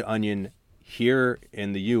large red onion here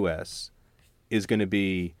in the U.S. is going to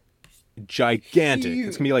be gigantic. Huge.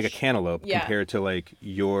 It's going to be like a cantaloupe compared to, like,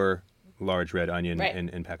 your large red onion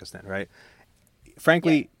in Pakistan, right?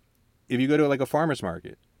 Frankly, if you go to like a farmer's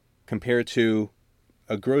market compared to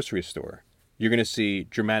a grocery store, you're going to see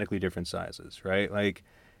dramatically different sizes, right? Like,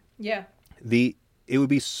 it would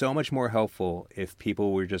be so much more helpful if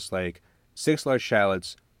people were just like 6 large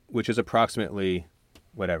shallots, which is approximately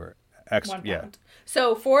whatever. 1 pound.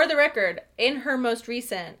 So for the record, in her most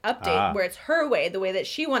recent update, where it's her way, the way that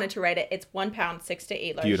she wanted to write it, it's 1 pound, 6 to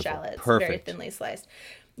 8 large shallots, perfect, very thinly sliced.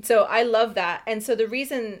 So I love that. And so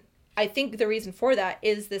I think the reason for that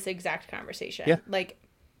is this exact conversation. Yeah. Like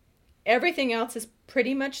everything else is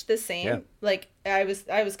pretty much the same. Yeah. Like I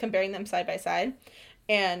was comparing them side by side,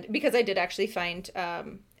 and because I did actually find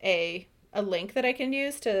a link that I can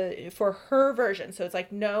use for her version. So it's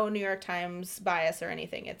like no New York Times bias or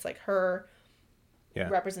anything. It's like her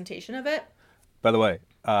representation of it. By the way,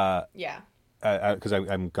 because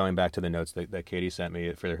I'm going back to the notes that Katie sent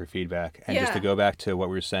me for her feedback, and just to go back to what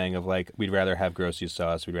we were saying of like, we'd rather have Grossi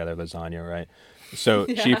sauce, we'd rather have lasagna, right? So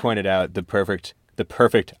she pointed out the perfect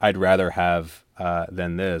I'd rather have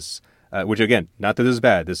than this, which again, not that this is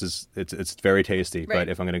bad. It's very tasty, but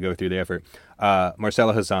if I'm going to go through the effort,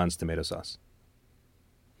 Marcella Hassan's tomato sauce,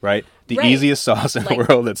 right? The easiest sauce in the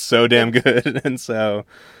world that's so damn good, and so.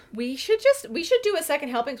 We should do a second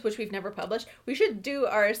helpings, which we've never published. We should do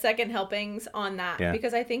our second helpings on that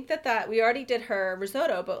because I think that we already did her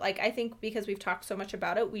risotto, but like I think because we've talked so much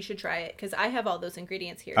about it, we should try it because I have all those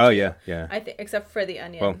ingredients here. Oh too. yeah. I think except for the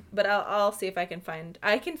onion, but I'll see if I can find.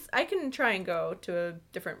 I can try and go to a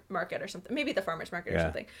different market or something, maybe the farmer's market or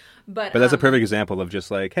something. But that's a perfect example of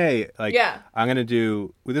just like, hey, like I'm gonna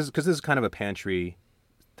do this because this is kind of a pantry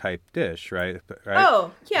type dish, right?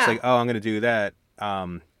 Oh yeah. It's like I'm gonna do that.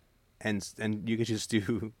 And you could just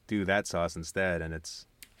do that sauce instead, and it's.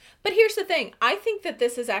 But here's the thing: I think that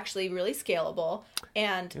this is actually really scalable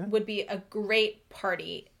and would be a great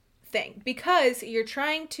party thing, because you're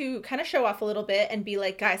trying to kind of show off a little bit and be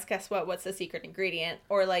like, guys, guess what? What's the secret ingredient?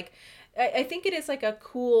 Or like, I think it is like a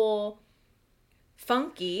cool,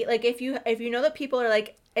 funky, like if you know that people are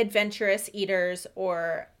like adventurous eaters,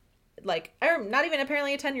 or like, not even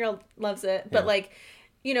apparently a 10-year-old loves it, but like,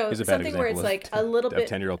 you know, something where it's like a little bit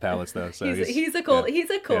 10-year-old palates though. So he's a cool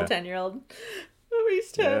 10-year-old. Oh,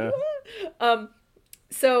 he's 10. Yeah.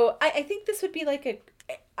 So I think this would be like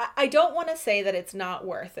I don't want to say that it's not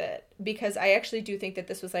worth it, because I actually do think that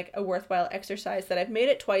this was like a worthwhile exercise, that I've made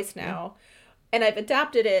it twice now. And I've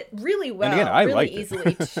adapted it really well, and again, I really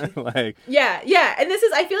easily. Like, yeah. And this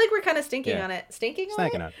is, I feel like we're kind of stinking on it. Stinking on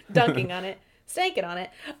Snacking it? on it. Dunking on it. Stanking on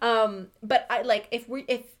it. But I like,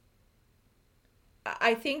 if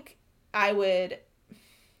I think I would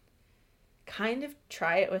kind of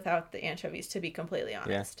try it without the anchovies, to be completely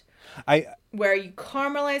honest. Where you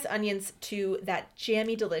caramelize onions to that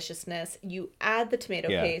jammy deliciousness, you add the tomato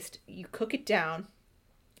paste, you cook it down,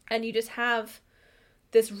 and you just have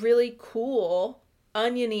this really cool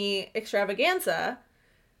oniony extravaganza,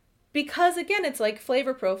 because again, it's like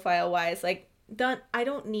flavor profile wise, like I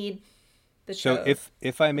don't need the So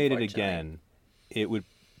if I made it again, it would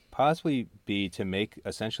possibly be to make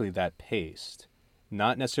essentially that paste,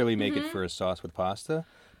 not necessarily make it for a sauce with pasta,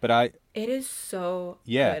 but it is so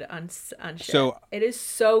good on shit. So it is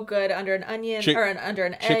so good under an onion or under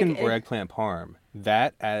an egg. Chicken or eggplant parm,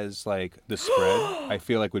 that as like the spread, I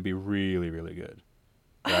feel like would be really, really good.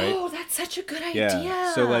 Right? Oh, that's such a good idea.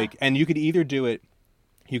 Yeah. So like, and you could either do it,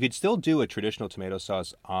 you could still do a traditional tomato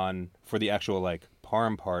sauce for the actual like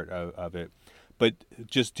parm part of it, but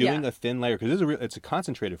just doing a thin layer, because it's a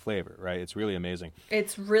concentrated flavor, right? It's really amazing.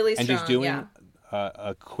 It's really strong. And just doing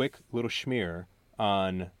a quick little schmear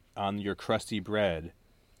on your crusty bread,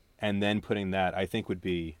 and then putting that, I think would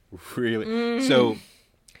be really so.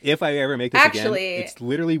 If I ever make this again, it's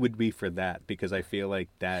literally would be for that, because I feel like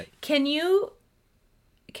that.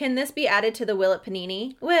 Can this be added to the Will It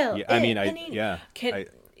Panini? Panini.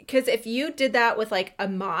 Because if you did that with like a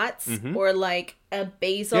Mott's or like a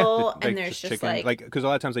basil, and there's just chicken, like because a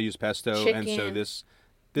lot of times I use pesto, and so this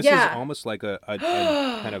is almost like a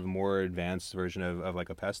kind of more advanced version of like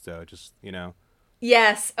a pesto, just, you know.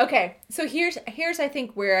 Yes. Okay. So here's I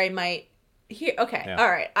think where I might okay. Yeah. All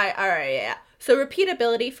right. Yeah. So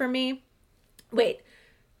repeatability for me. Wait.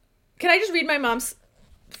 Can I just read my mom's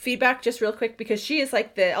feedback just real quick, because she is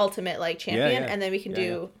like the ultimate like champion, and then we can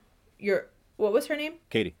do your, what was her name?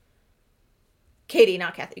 Katie,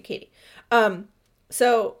 not Kathy. Katie.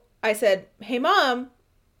 So I said, hey Mom,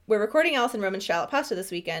 we're recording Alison Roman's shallot pasta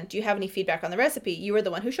this weekend. Do you have any feedback on the recipe? You were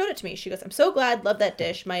the one who showed it to me. She goes, I'm so glad. Love that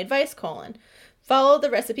dish. My advice, follow the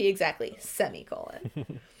recipe exactly,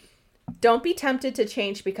 Don't be tempted to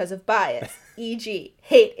change because of bias, e.g.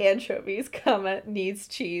 hate anchovies, needs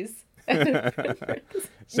cheese.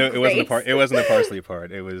 So it wasn't the parsley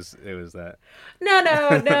part. It was that. No.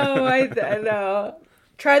 No.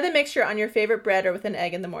 Try the mixture on your favorite bread or with an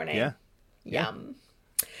egg in the morning. Yeah. Yum.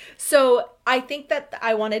 So I think that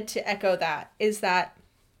I wanted to echo that, is that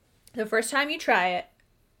the first time you try it,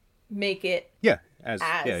 make it as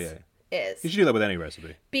is. You should do that with any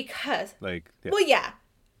recipe. Because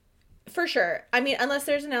for sure. I mean, unless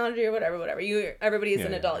there's an allergy or whatever. Everybody is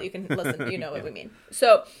an adult. You can listen. You know what we mean.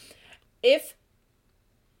 So if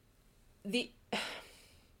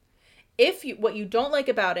what you don't like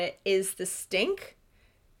about it is the stink,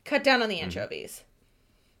 cut down on the anchovies.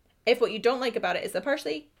 If what you don't like about it is the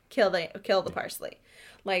parsley, kill the parsley.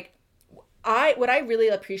 Like, what I really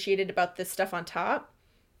appreciated about this stuff on top,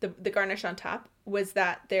 the garnish on top, was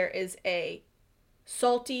that there is a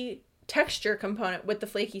salty texture component with the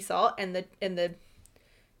flaky salt and the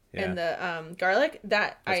garlic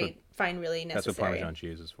that I find really necessary. That's what Parmesan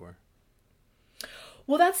cheese is for.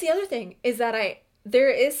 Well, that's the other thing, is that there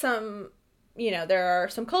is some, there are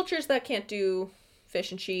some cultures that can't do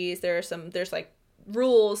fish and cheese. There's like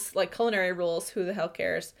rules, like culinary rules, who the hell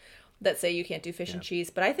cares, that say you can't do fish and cheese.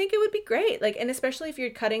 But I think it would be great. Like, and especially if you're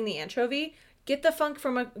cutting the anchovy, get the funk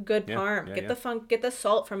from a good parm. Get the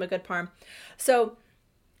salt from a good parm. So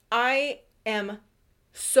I am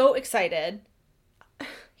so excited.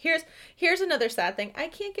 Here's another sad thing. I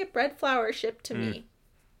can't get bread flour shipped to me.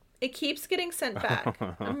 It keeps getting sent back.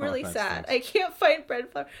 I'm really sad. I can't find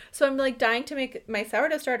bread flour. So I'm like dying to make, my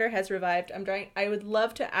sourdough starter has revived. I would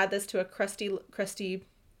love to add this to a crusty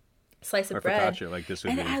slice of bread. Focaccia, like this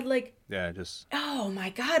would be. Add like, oh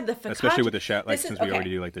my God, the focaccia. Especially with the shallot, like since we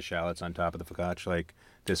already do like the shallots on top of the focaccia, like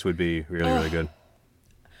this would be really, really good.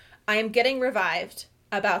 I am getting revived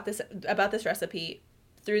about this recipe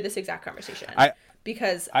through this exact conversation.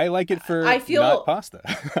 because I like it for I feel not pasta.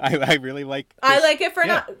 I really like. I this. like it for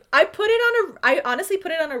not. I honestly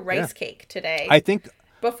put it on a rice cake today. I think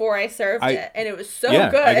before I served it, and it was so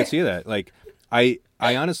yeah, good. I can see that. Like, I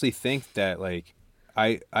honestly think that like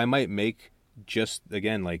I might make just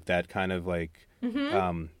again like that kind of like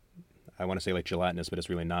I want to say like gelatinous, but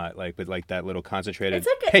it's really not like, but like that little concentrated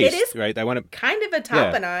paste, it is right? I want to kind of a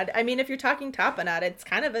tapenade. I mean, if you're talking tapenade, it's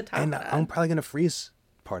kind of a tapenade. and I'm probably gonna freeze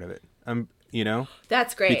part of it. You know,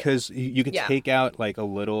 that's great because you could take out like a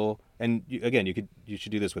little, and again, you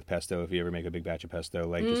should do this with pesto if you ever make a big batch of pesto,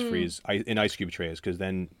 like just freeze in ice cube trays because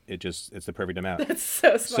then it's the perfect amount. That's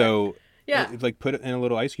so smart. So like put it in a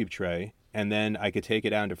little ice cube tray. And then I could take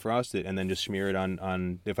it out and defrost it, and then just smear it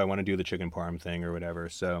on if I want to do the chicken parm thing or whatever.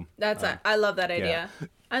 So I love that idea. Yeah.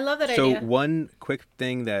 I love that idea. So one quick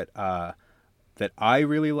thing that I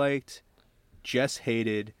really liked, Jess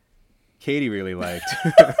hated, Katie really liked,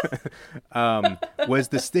 was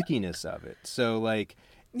the stickiness of it. So like,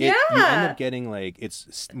 you end up getting like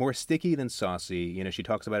it's more sticky than saucy. You know, she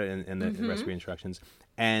talks about it in the recipe instructions,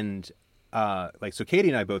 and. Like so Katie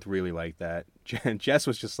and I both really like that. Jess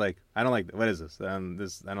was just like, I don't like what is this? I don't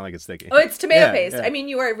like it sticky. Oh, it's tomato paste. Yeah. I mean,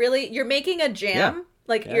 you're making a jam.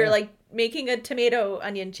 Yeah. You're like making a tomato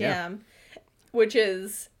onion jam, which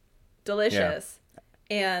is delicious.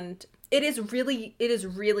 And it is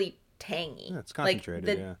really tangy. Yeah, it's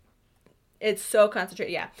concentrated, It's so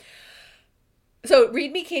concentrated, yeah. So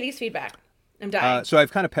read me Katie's feedback. I'm dying. So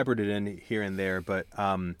I've kind of peppered it in here and there, but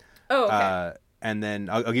okay. And then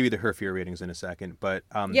I'll give you her fear ratings in a second. But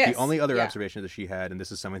the only other observation that she had, and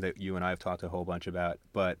this is something that you and I have talked a whole bunch about,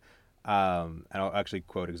 but and I'll actually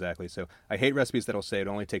quote exactly. So I hate recipes that'll say it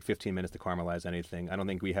only take 15 minutes to caramelize anything. I don't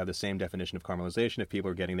think we have the same definition of caramelization if people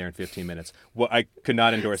are getting there in 15 minutes. Well, I could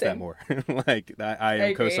not endorse that more. Like I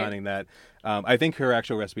am co-signing that. I think her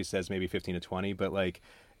actual recipe says maybe 15 to 20, but like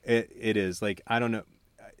it is like, I don't know,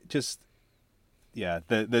 just... Yeah,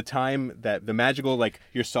 the time that the magical like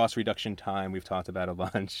your sauce reduction time we've talked about a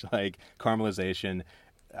bunch, like caramelization.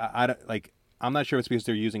 I don't like. I'm not sure it's because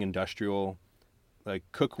they're using industrial like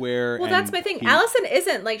cookware. Well, that's my thing. Allison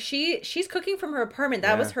isn't like she's cooking from her apartment.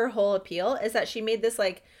 That was her whole appeal, is that she made this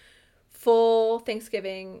like full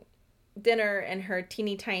Thanksgiving dinner in her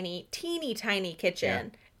teeny tiny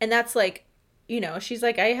kitchen, and that's like, you know, she's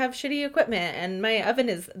like, I have shitty equipment and my oven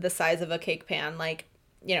is the size of a cake pan, like.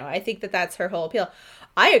 You know, I think that's her whole appeal.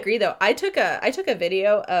 I agree, though. I took a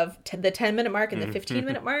video of the 10-minute mark and the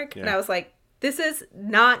 15-minute mark, and I was like, this is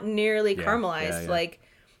not nearly caramelized. Like,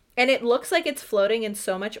 and it looks like it's floating in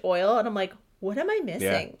so much oil, and I'm like, what am I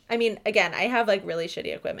missing? I mean, again, I have like really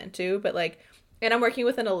shitty equipment too, but like, and I'm working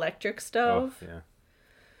with an electric stove.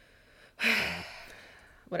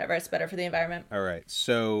 Whatever, it's better for the environment. All right.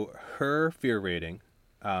 So her fear rating,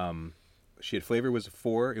 she had flavor was a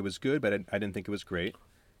 4. It was good, but I didn't think it was great.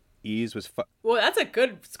 Ease was well, that's a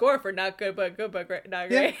good score for not good but great, not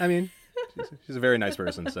great. Yeah, I mean, she's a very nice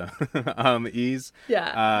person. So ease.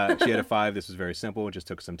 Yeah. She had a 5. This was very simple. It just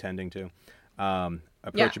took some tending to.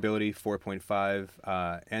 Approachability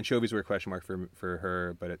 4.5. Anchovies were a question mark for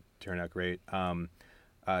her, but it turned out great.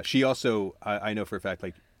 She also I know for a fact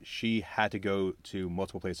like she had to go to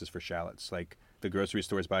multiple places for shallots. Like the grocery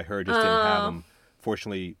stores by her just didn't have them.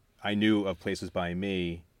 Fortunately, I knew of places by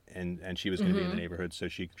me. And she was going to be in the neighborhood, so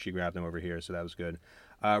she grabbed them over here, so that was good.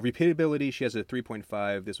 Repeatability, she has a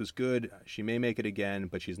 3.5. This was good. She may make it again,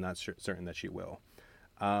 but she's not certain that she will.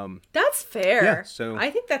 That's fair. Yeah, so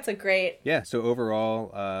I think that's a great... Yeah, so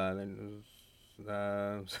overall,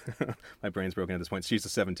 my brain's broken at this point. She's a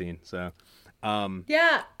 17, so...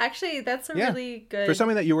 yeah, actually, that's a really good for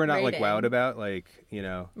something that you were not rating. like wowed about, like, you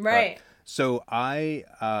know. Right. So I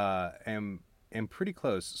am pretty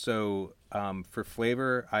close. So... for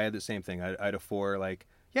flavor, I had the same thing. I had a 4. Like,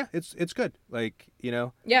 yeah, it's good. Like, you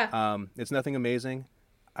know, it's nothing amazing.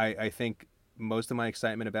 I think most of my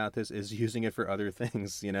excitement about this is using it for other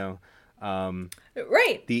things. You know,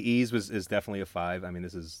 right. The ease is definitely a 5. I mean,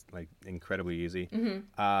 this is like incredibly easy.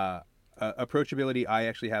 Approachability, I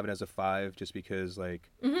actually have it as a 5, just because like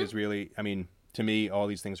it's really. I mean, to me, all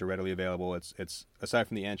these things are readily available. It's aside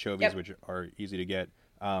from the anchovies, which are easy to get.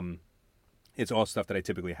 It's all stuff that I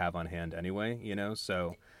typically have on hand anyway, you know,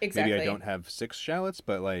 so maybe I don't have 6 shallots,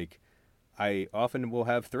 but like I often will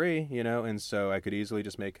have 3, you know, and so I could easily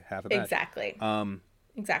just make half a batch. Exactly.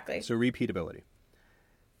 Exactly. So repeatability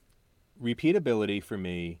for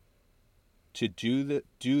me to do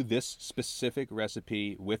this specific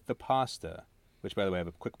recipe with the pasta, which by the way, I have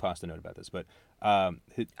a quick pasta note about this, but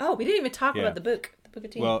we didn't even talk about the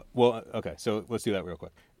bucatini. Well, okay, so let's do that real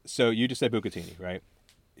quick. So you just said bucatini, right?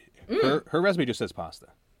 Her recipe just says pasta,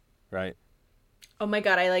 right? Oh my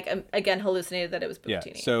God, I again hallucinated that it was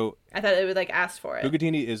bucatini. Yeah, so I thought it would asked for it.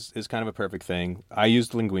 bucatini is kind of a perfect thing. I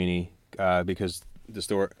used linguine because the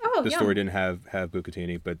store store didn't have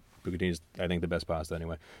bucatini, but bucatini is, I think, the best pasta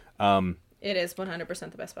anyway. It is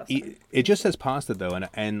 100% the best pasta. It just says pasta though,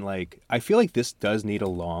 and I feel like this does need a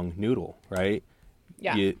long noodle, right?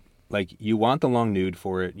 Yeah. You want the long noodle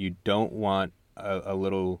for it. You don't want a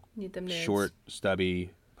little short,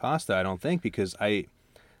 stubby pasta, I don't think, because I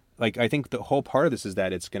think the whole part of this is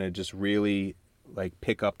that it's going to just really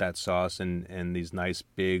pick up that sauce and these nice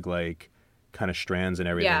big kind of strands and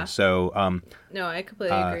everything. Yeah. So no, I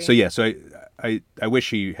completely agree. So I wish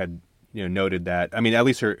she had noted that. I mean, at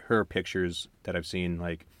least her pictures that I've seen,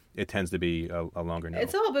 it tends to be a longer noodle.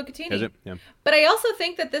 It's all bucatini. Is it? Yeah. But I also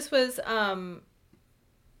think that this was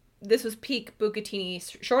peak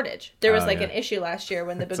bucatini shortage. There was an issue last year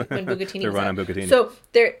when when bucatini was on bucatini. So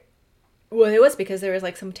it was because there was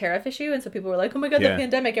some tariff issue, and so people were like, "Oh my God, the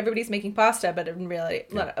pandemic! Everybody's making pasta," but in reality,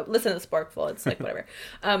 listen to the Sporkful. It's whatever.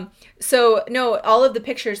 So no, all of the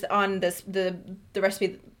pictures on the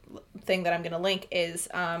recipe thing that I'm going to link is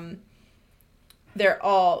they're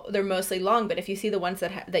mostly long, but if you see the ones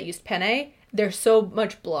that used penne, they're so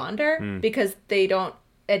much blonder because they don't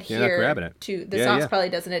adhere to the sauce. Probably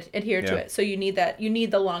doesn't adhere to it. So you need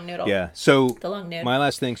the long noodle. Yeah. So the long noodle. My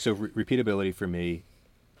last thing. So repeatability for me.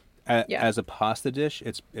 As a pasta dish,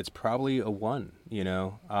 it's probably a 1,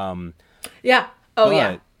 Yeah.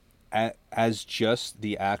 As just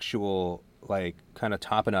the actual kind of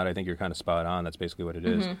topping out, I think you're kind of spot on. That's basically what it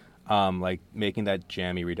is. Making that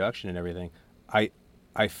jammy reduction and everything.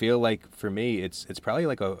 I feel like for me, it's probably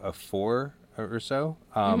a 4 or so.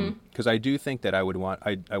 Because I do think that I want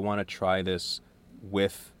to try this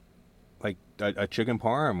with a chicken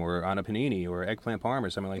parm or on a panini or eggplant parm or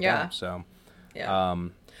something like that. So. Yeah.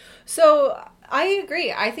 So I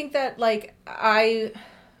agree. I think that my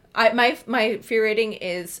fear rating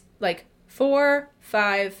is 4,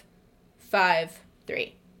 5, 5,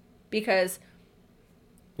 3, because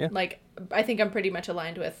I think I'm pretty much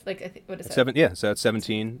aligned with what is it? 7? Yeah, so that's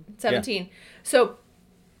 17. 17. Yeah. So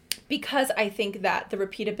because I think that the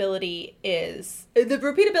repeatability is a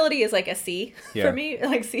C for me.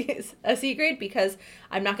 C is a C grade, because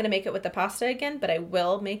I'm not going to make it with the pasta again, but I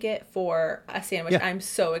will make it for a sandwich. I'm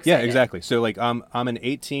so excited. Yeah, exactly. So I'm an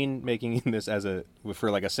 18 making this for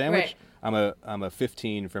a sandwich. Right. I'm a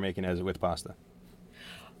 15 for making it with pasta.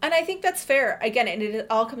 And I think that's fair. Again, and it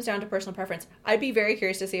all comes down to personal preference. I'd be very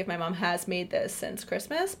curious to see if my mom has made this since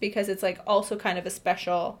Christmas, because it's also kind of a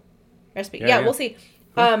special recipe. Yeah. We'll see.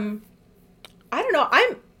 I don't know.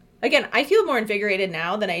 I feel more invigorated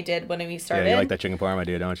now than I did when we started. Yeah, you like that chicken parm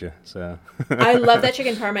idea, don't you? So I love that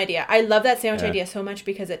chicken parm idea. I love that sandwich idea so much,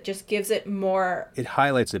 because it just gives it more. It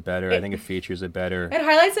highlights it better. I think it features it better. It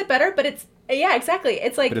highlights it better, but exactly.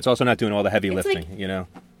 It's but it's also not doing all the heavy lifting,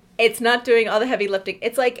 It's not doing all the heavy lifting.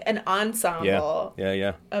 It's an ensemble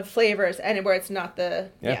of flavors, and where it's not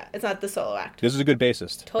it's not the solo act. This is a good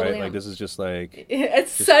bassist. Totally. Right? This is just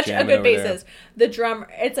it's just such a good basis. The drum,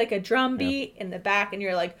 it's like a drum beat in the back, and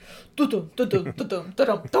you're like dum dum dum dum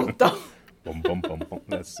dum dum dum. Boom boom boom boom.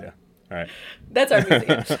 That's all right. That's our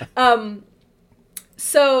music.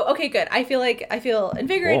 So okay, good. I feel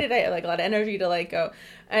invigorated. Cool. I have a lot of energy to go,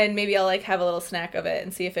 and maybe I'll have a little snack of it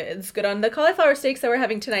and see if it's good on the cauliflower steaks that we're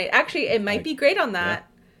having tonight. Actually, it might be great on that.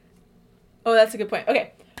 Yeah. Oh, that's a good point.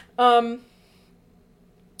 Okay,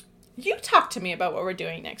 you talk to me about what we're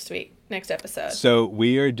doing next episode. So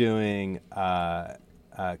we are doing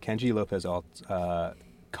Kenji Lopez Alt's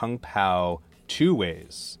Kung Pao 2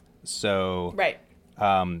 ways. So right,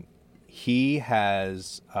 he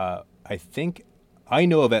has I think. I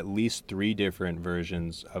know of at least 3 different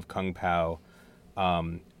versions of Kung Pao,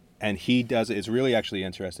 and he does it. It's really actually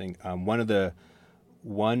interesting. One of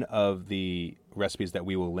the recipes that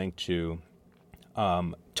we will link to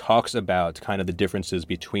talks about kind of the differences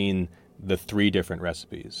between the 3 different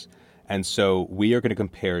recipes, and so we are going to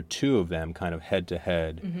compare 2 of them kind of head to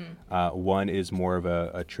head. One is more of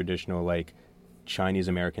a traditional Chinese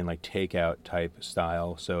American takeout type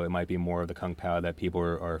style, so it might be more of the Kung Pao that people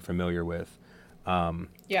are familiar with.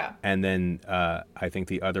 And then I think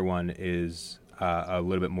the other one is a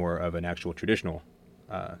little bit more of an actual traditional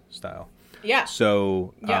style. Yeah.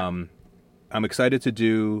 So I'm excited to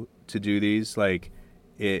do these.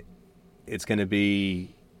 It's going to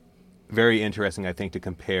be very interesting, I think, to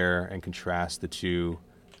compare and contrast the 2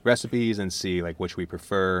 recipes and see which we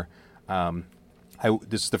prefer.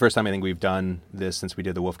 This is the first time I think we've done this since we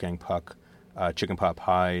did the Wolfgang Puck chicken pot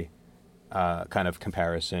pie kind of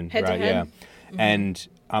comparison, head right? to head. Yeah. Mm-hmm. And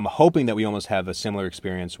I'm hoping that we almost have a similar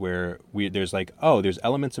experience where there's like, oh, there's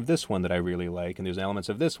elements of this one that I really like, and there's elements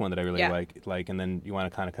of this one that I really like, and then you want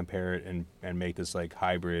to kind of compare it and make this like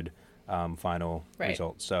hybrid final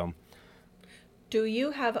result. So, do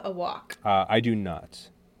you have a walk? I do not.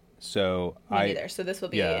 So Me neither. So this will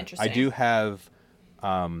be interesting. I do have,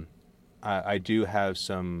 I do have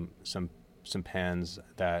some pans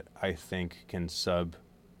that I think can sub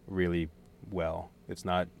really well. It's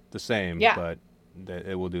not the same, but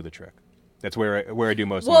it will do the trick. That's where I do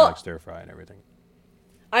most of my like stir fry and everything.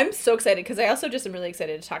 I'm so excited because I also just am really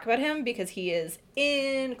excited to talk about him because he is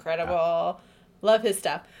incredible. Love his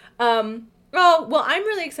stuff. I'm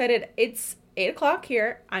really excited. It's 8:00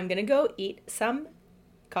 here. I'm gonna go eat some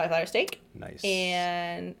cauliflower steak. Nice.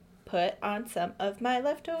 And put on some of my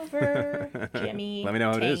leftover jammy. Let me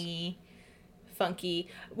know how tangy, it is. Funky.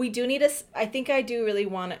 We do need I think I do really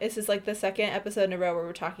want to. This is like the second episode in a row where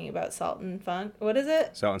we're talking about salt and funk. What is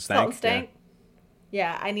it? Salt and stank. Salt and stank.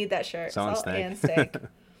 Yeah, I need that shirt. Salt and stank.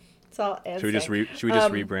 Salt and stank. Should we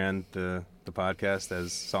just rebrand the podcast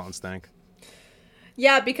as Salt and Stank?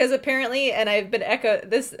 Yeah, because apparently, and I've been echoed.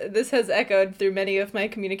 This has echoed through many of my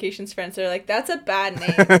communications friends. They're like, "That's a bad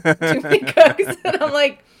name, Too Many Cooks," and I'm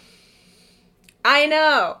like, I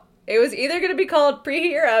know. It was either going to be called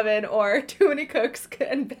Preheat Your Oven or Too Many Cooks.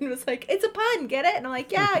 And Ben was like, it's a pun, get it? And I'm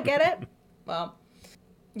like, yeah, I get it. Well,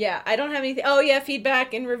 yeah, I don't have anything. Oh, yeah,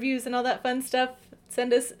 feedback and reviews and all that fun stuff.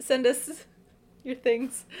 Send us your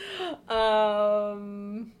things.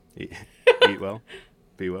 Eat well.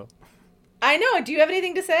 Be well. I know. Do you have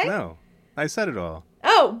anything to say? No. I said it all.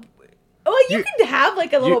 Oh, well, you can have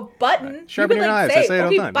like a little button. Sharpen your knives. I say it all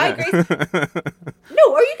the time. Bye, Grace.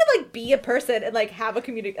 No, or you can like be a person and like have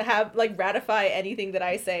ratify anything that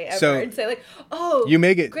I say ever and say like, oh, you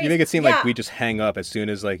make it seem like we just hang up as soon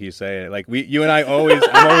as like you say it. Like you and I'm always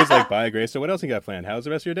like, bye, Grace. So what else you got planned? How's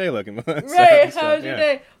the rest of your day looking? Right. How's your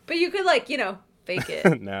day? But you could like fake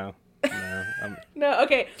it. No. No.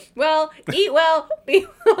 Okay. Well, eat well, be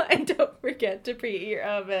well, and don't forget to preheat your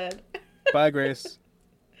oven. Bye, Grace.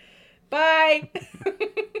 Bye.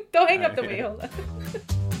 Don't hang up the way. Hold on.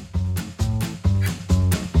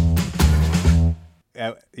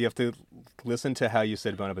 You have to listen to how you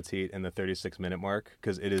said bon appetit in the 36-minute mark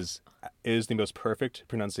because it is the most perfect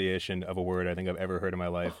pronunciation of a word I think I've ever heard in my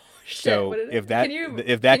life. Oh, shit. So if that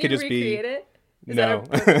could just be it? No,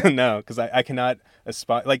 no, because I cannot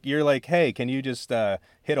aspire. Like you're like, hey, can you just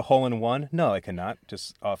hit a hole in one? No, I cannot,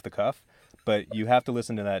 just off the cuff. But you have to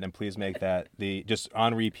listen to that and please make that just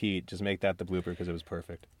on repeat. Just make that the blooper because it was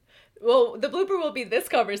perfect. Well, the blooper will be this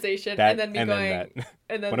conversation and then me and going then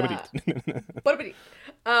and then bon that. Bon appetit.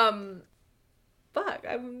 Fuck,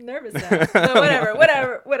 I'm nervous now. No,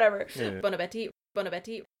 whatever. Yeah. Bon appetit. Bon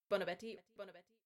appetit. Bon appetit. Bon appetit.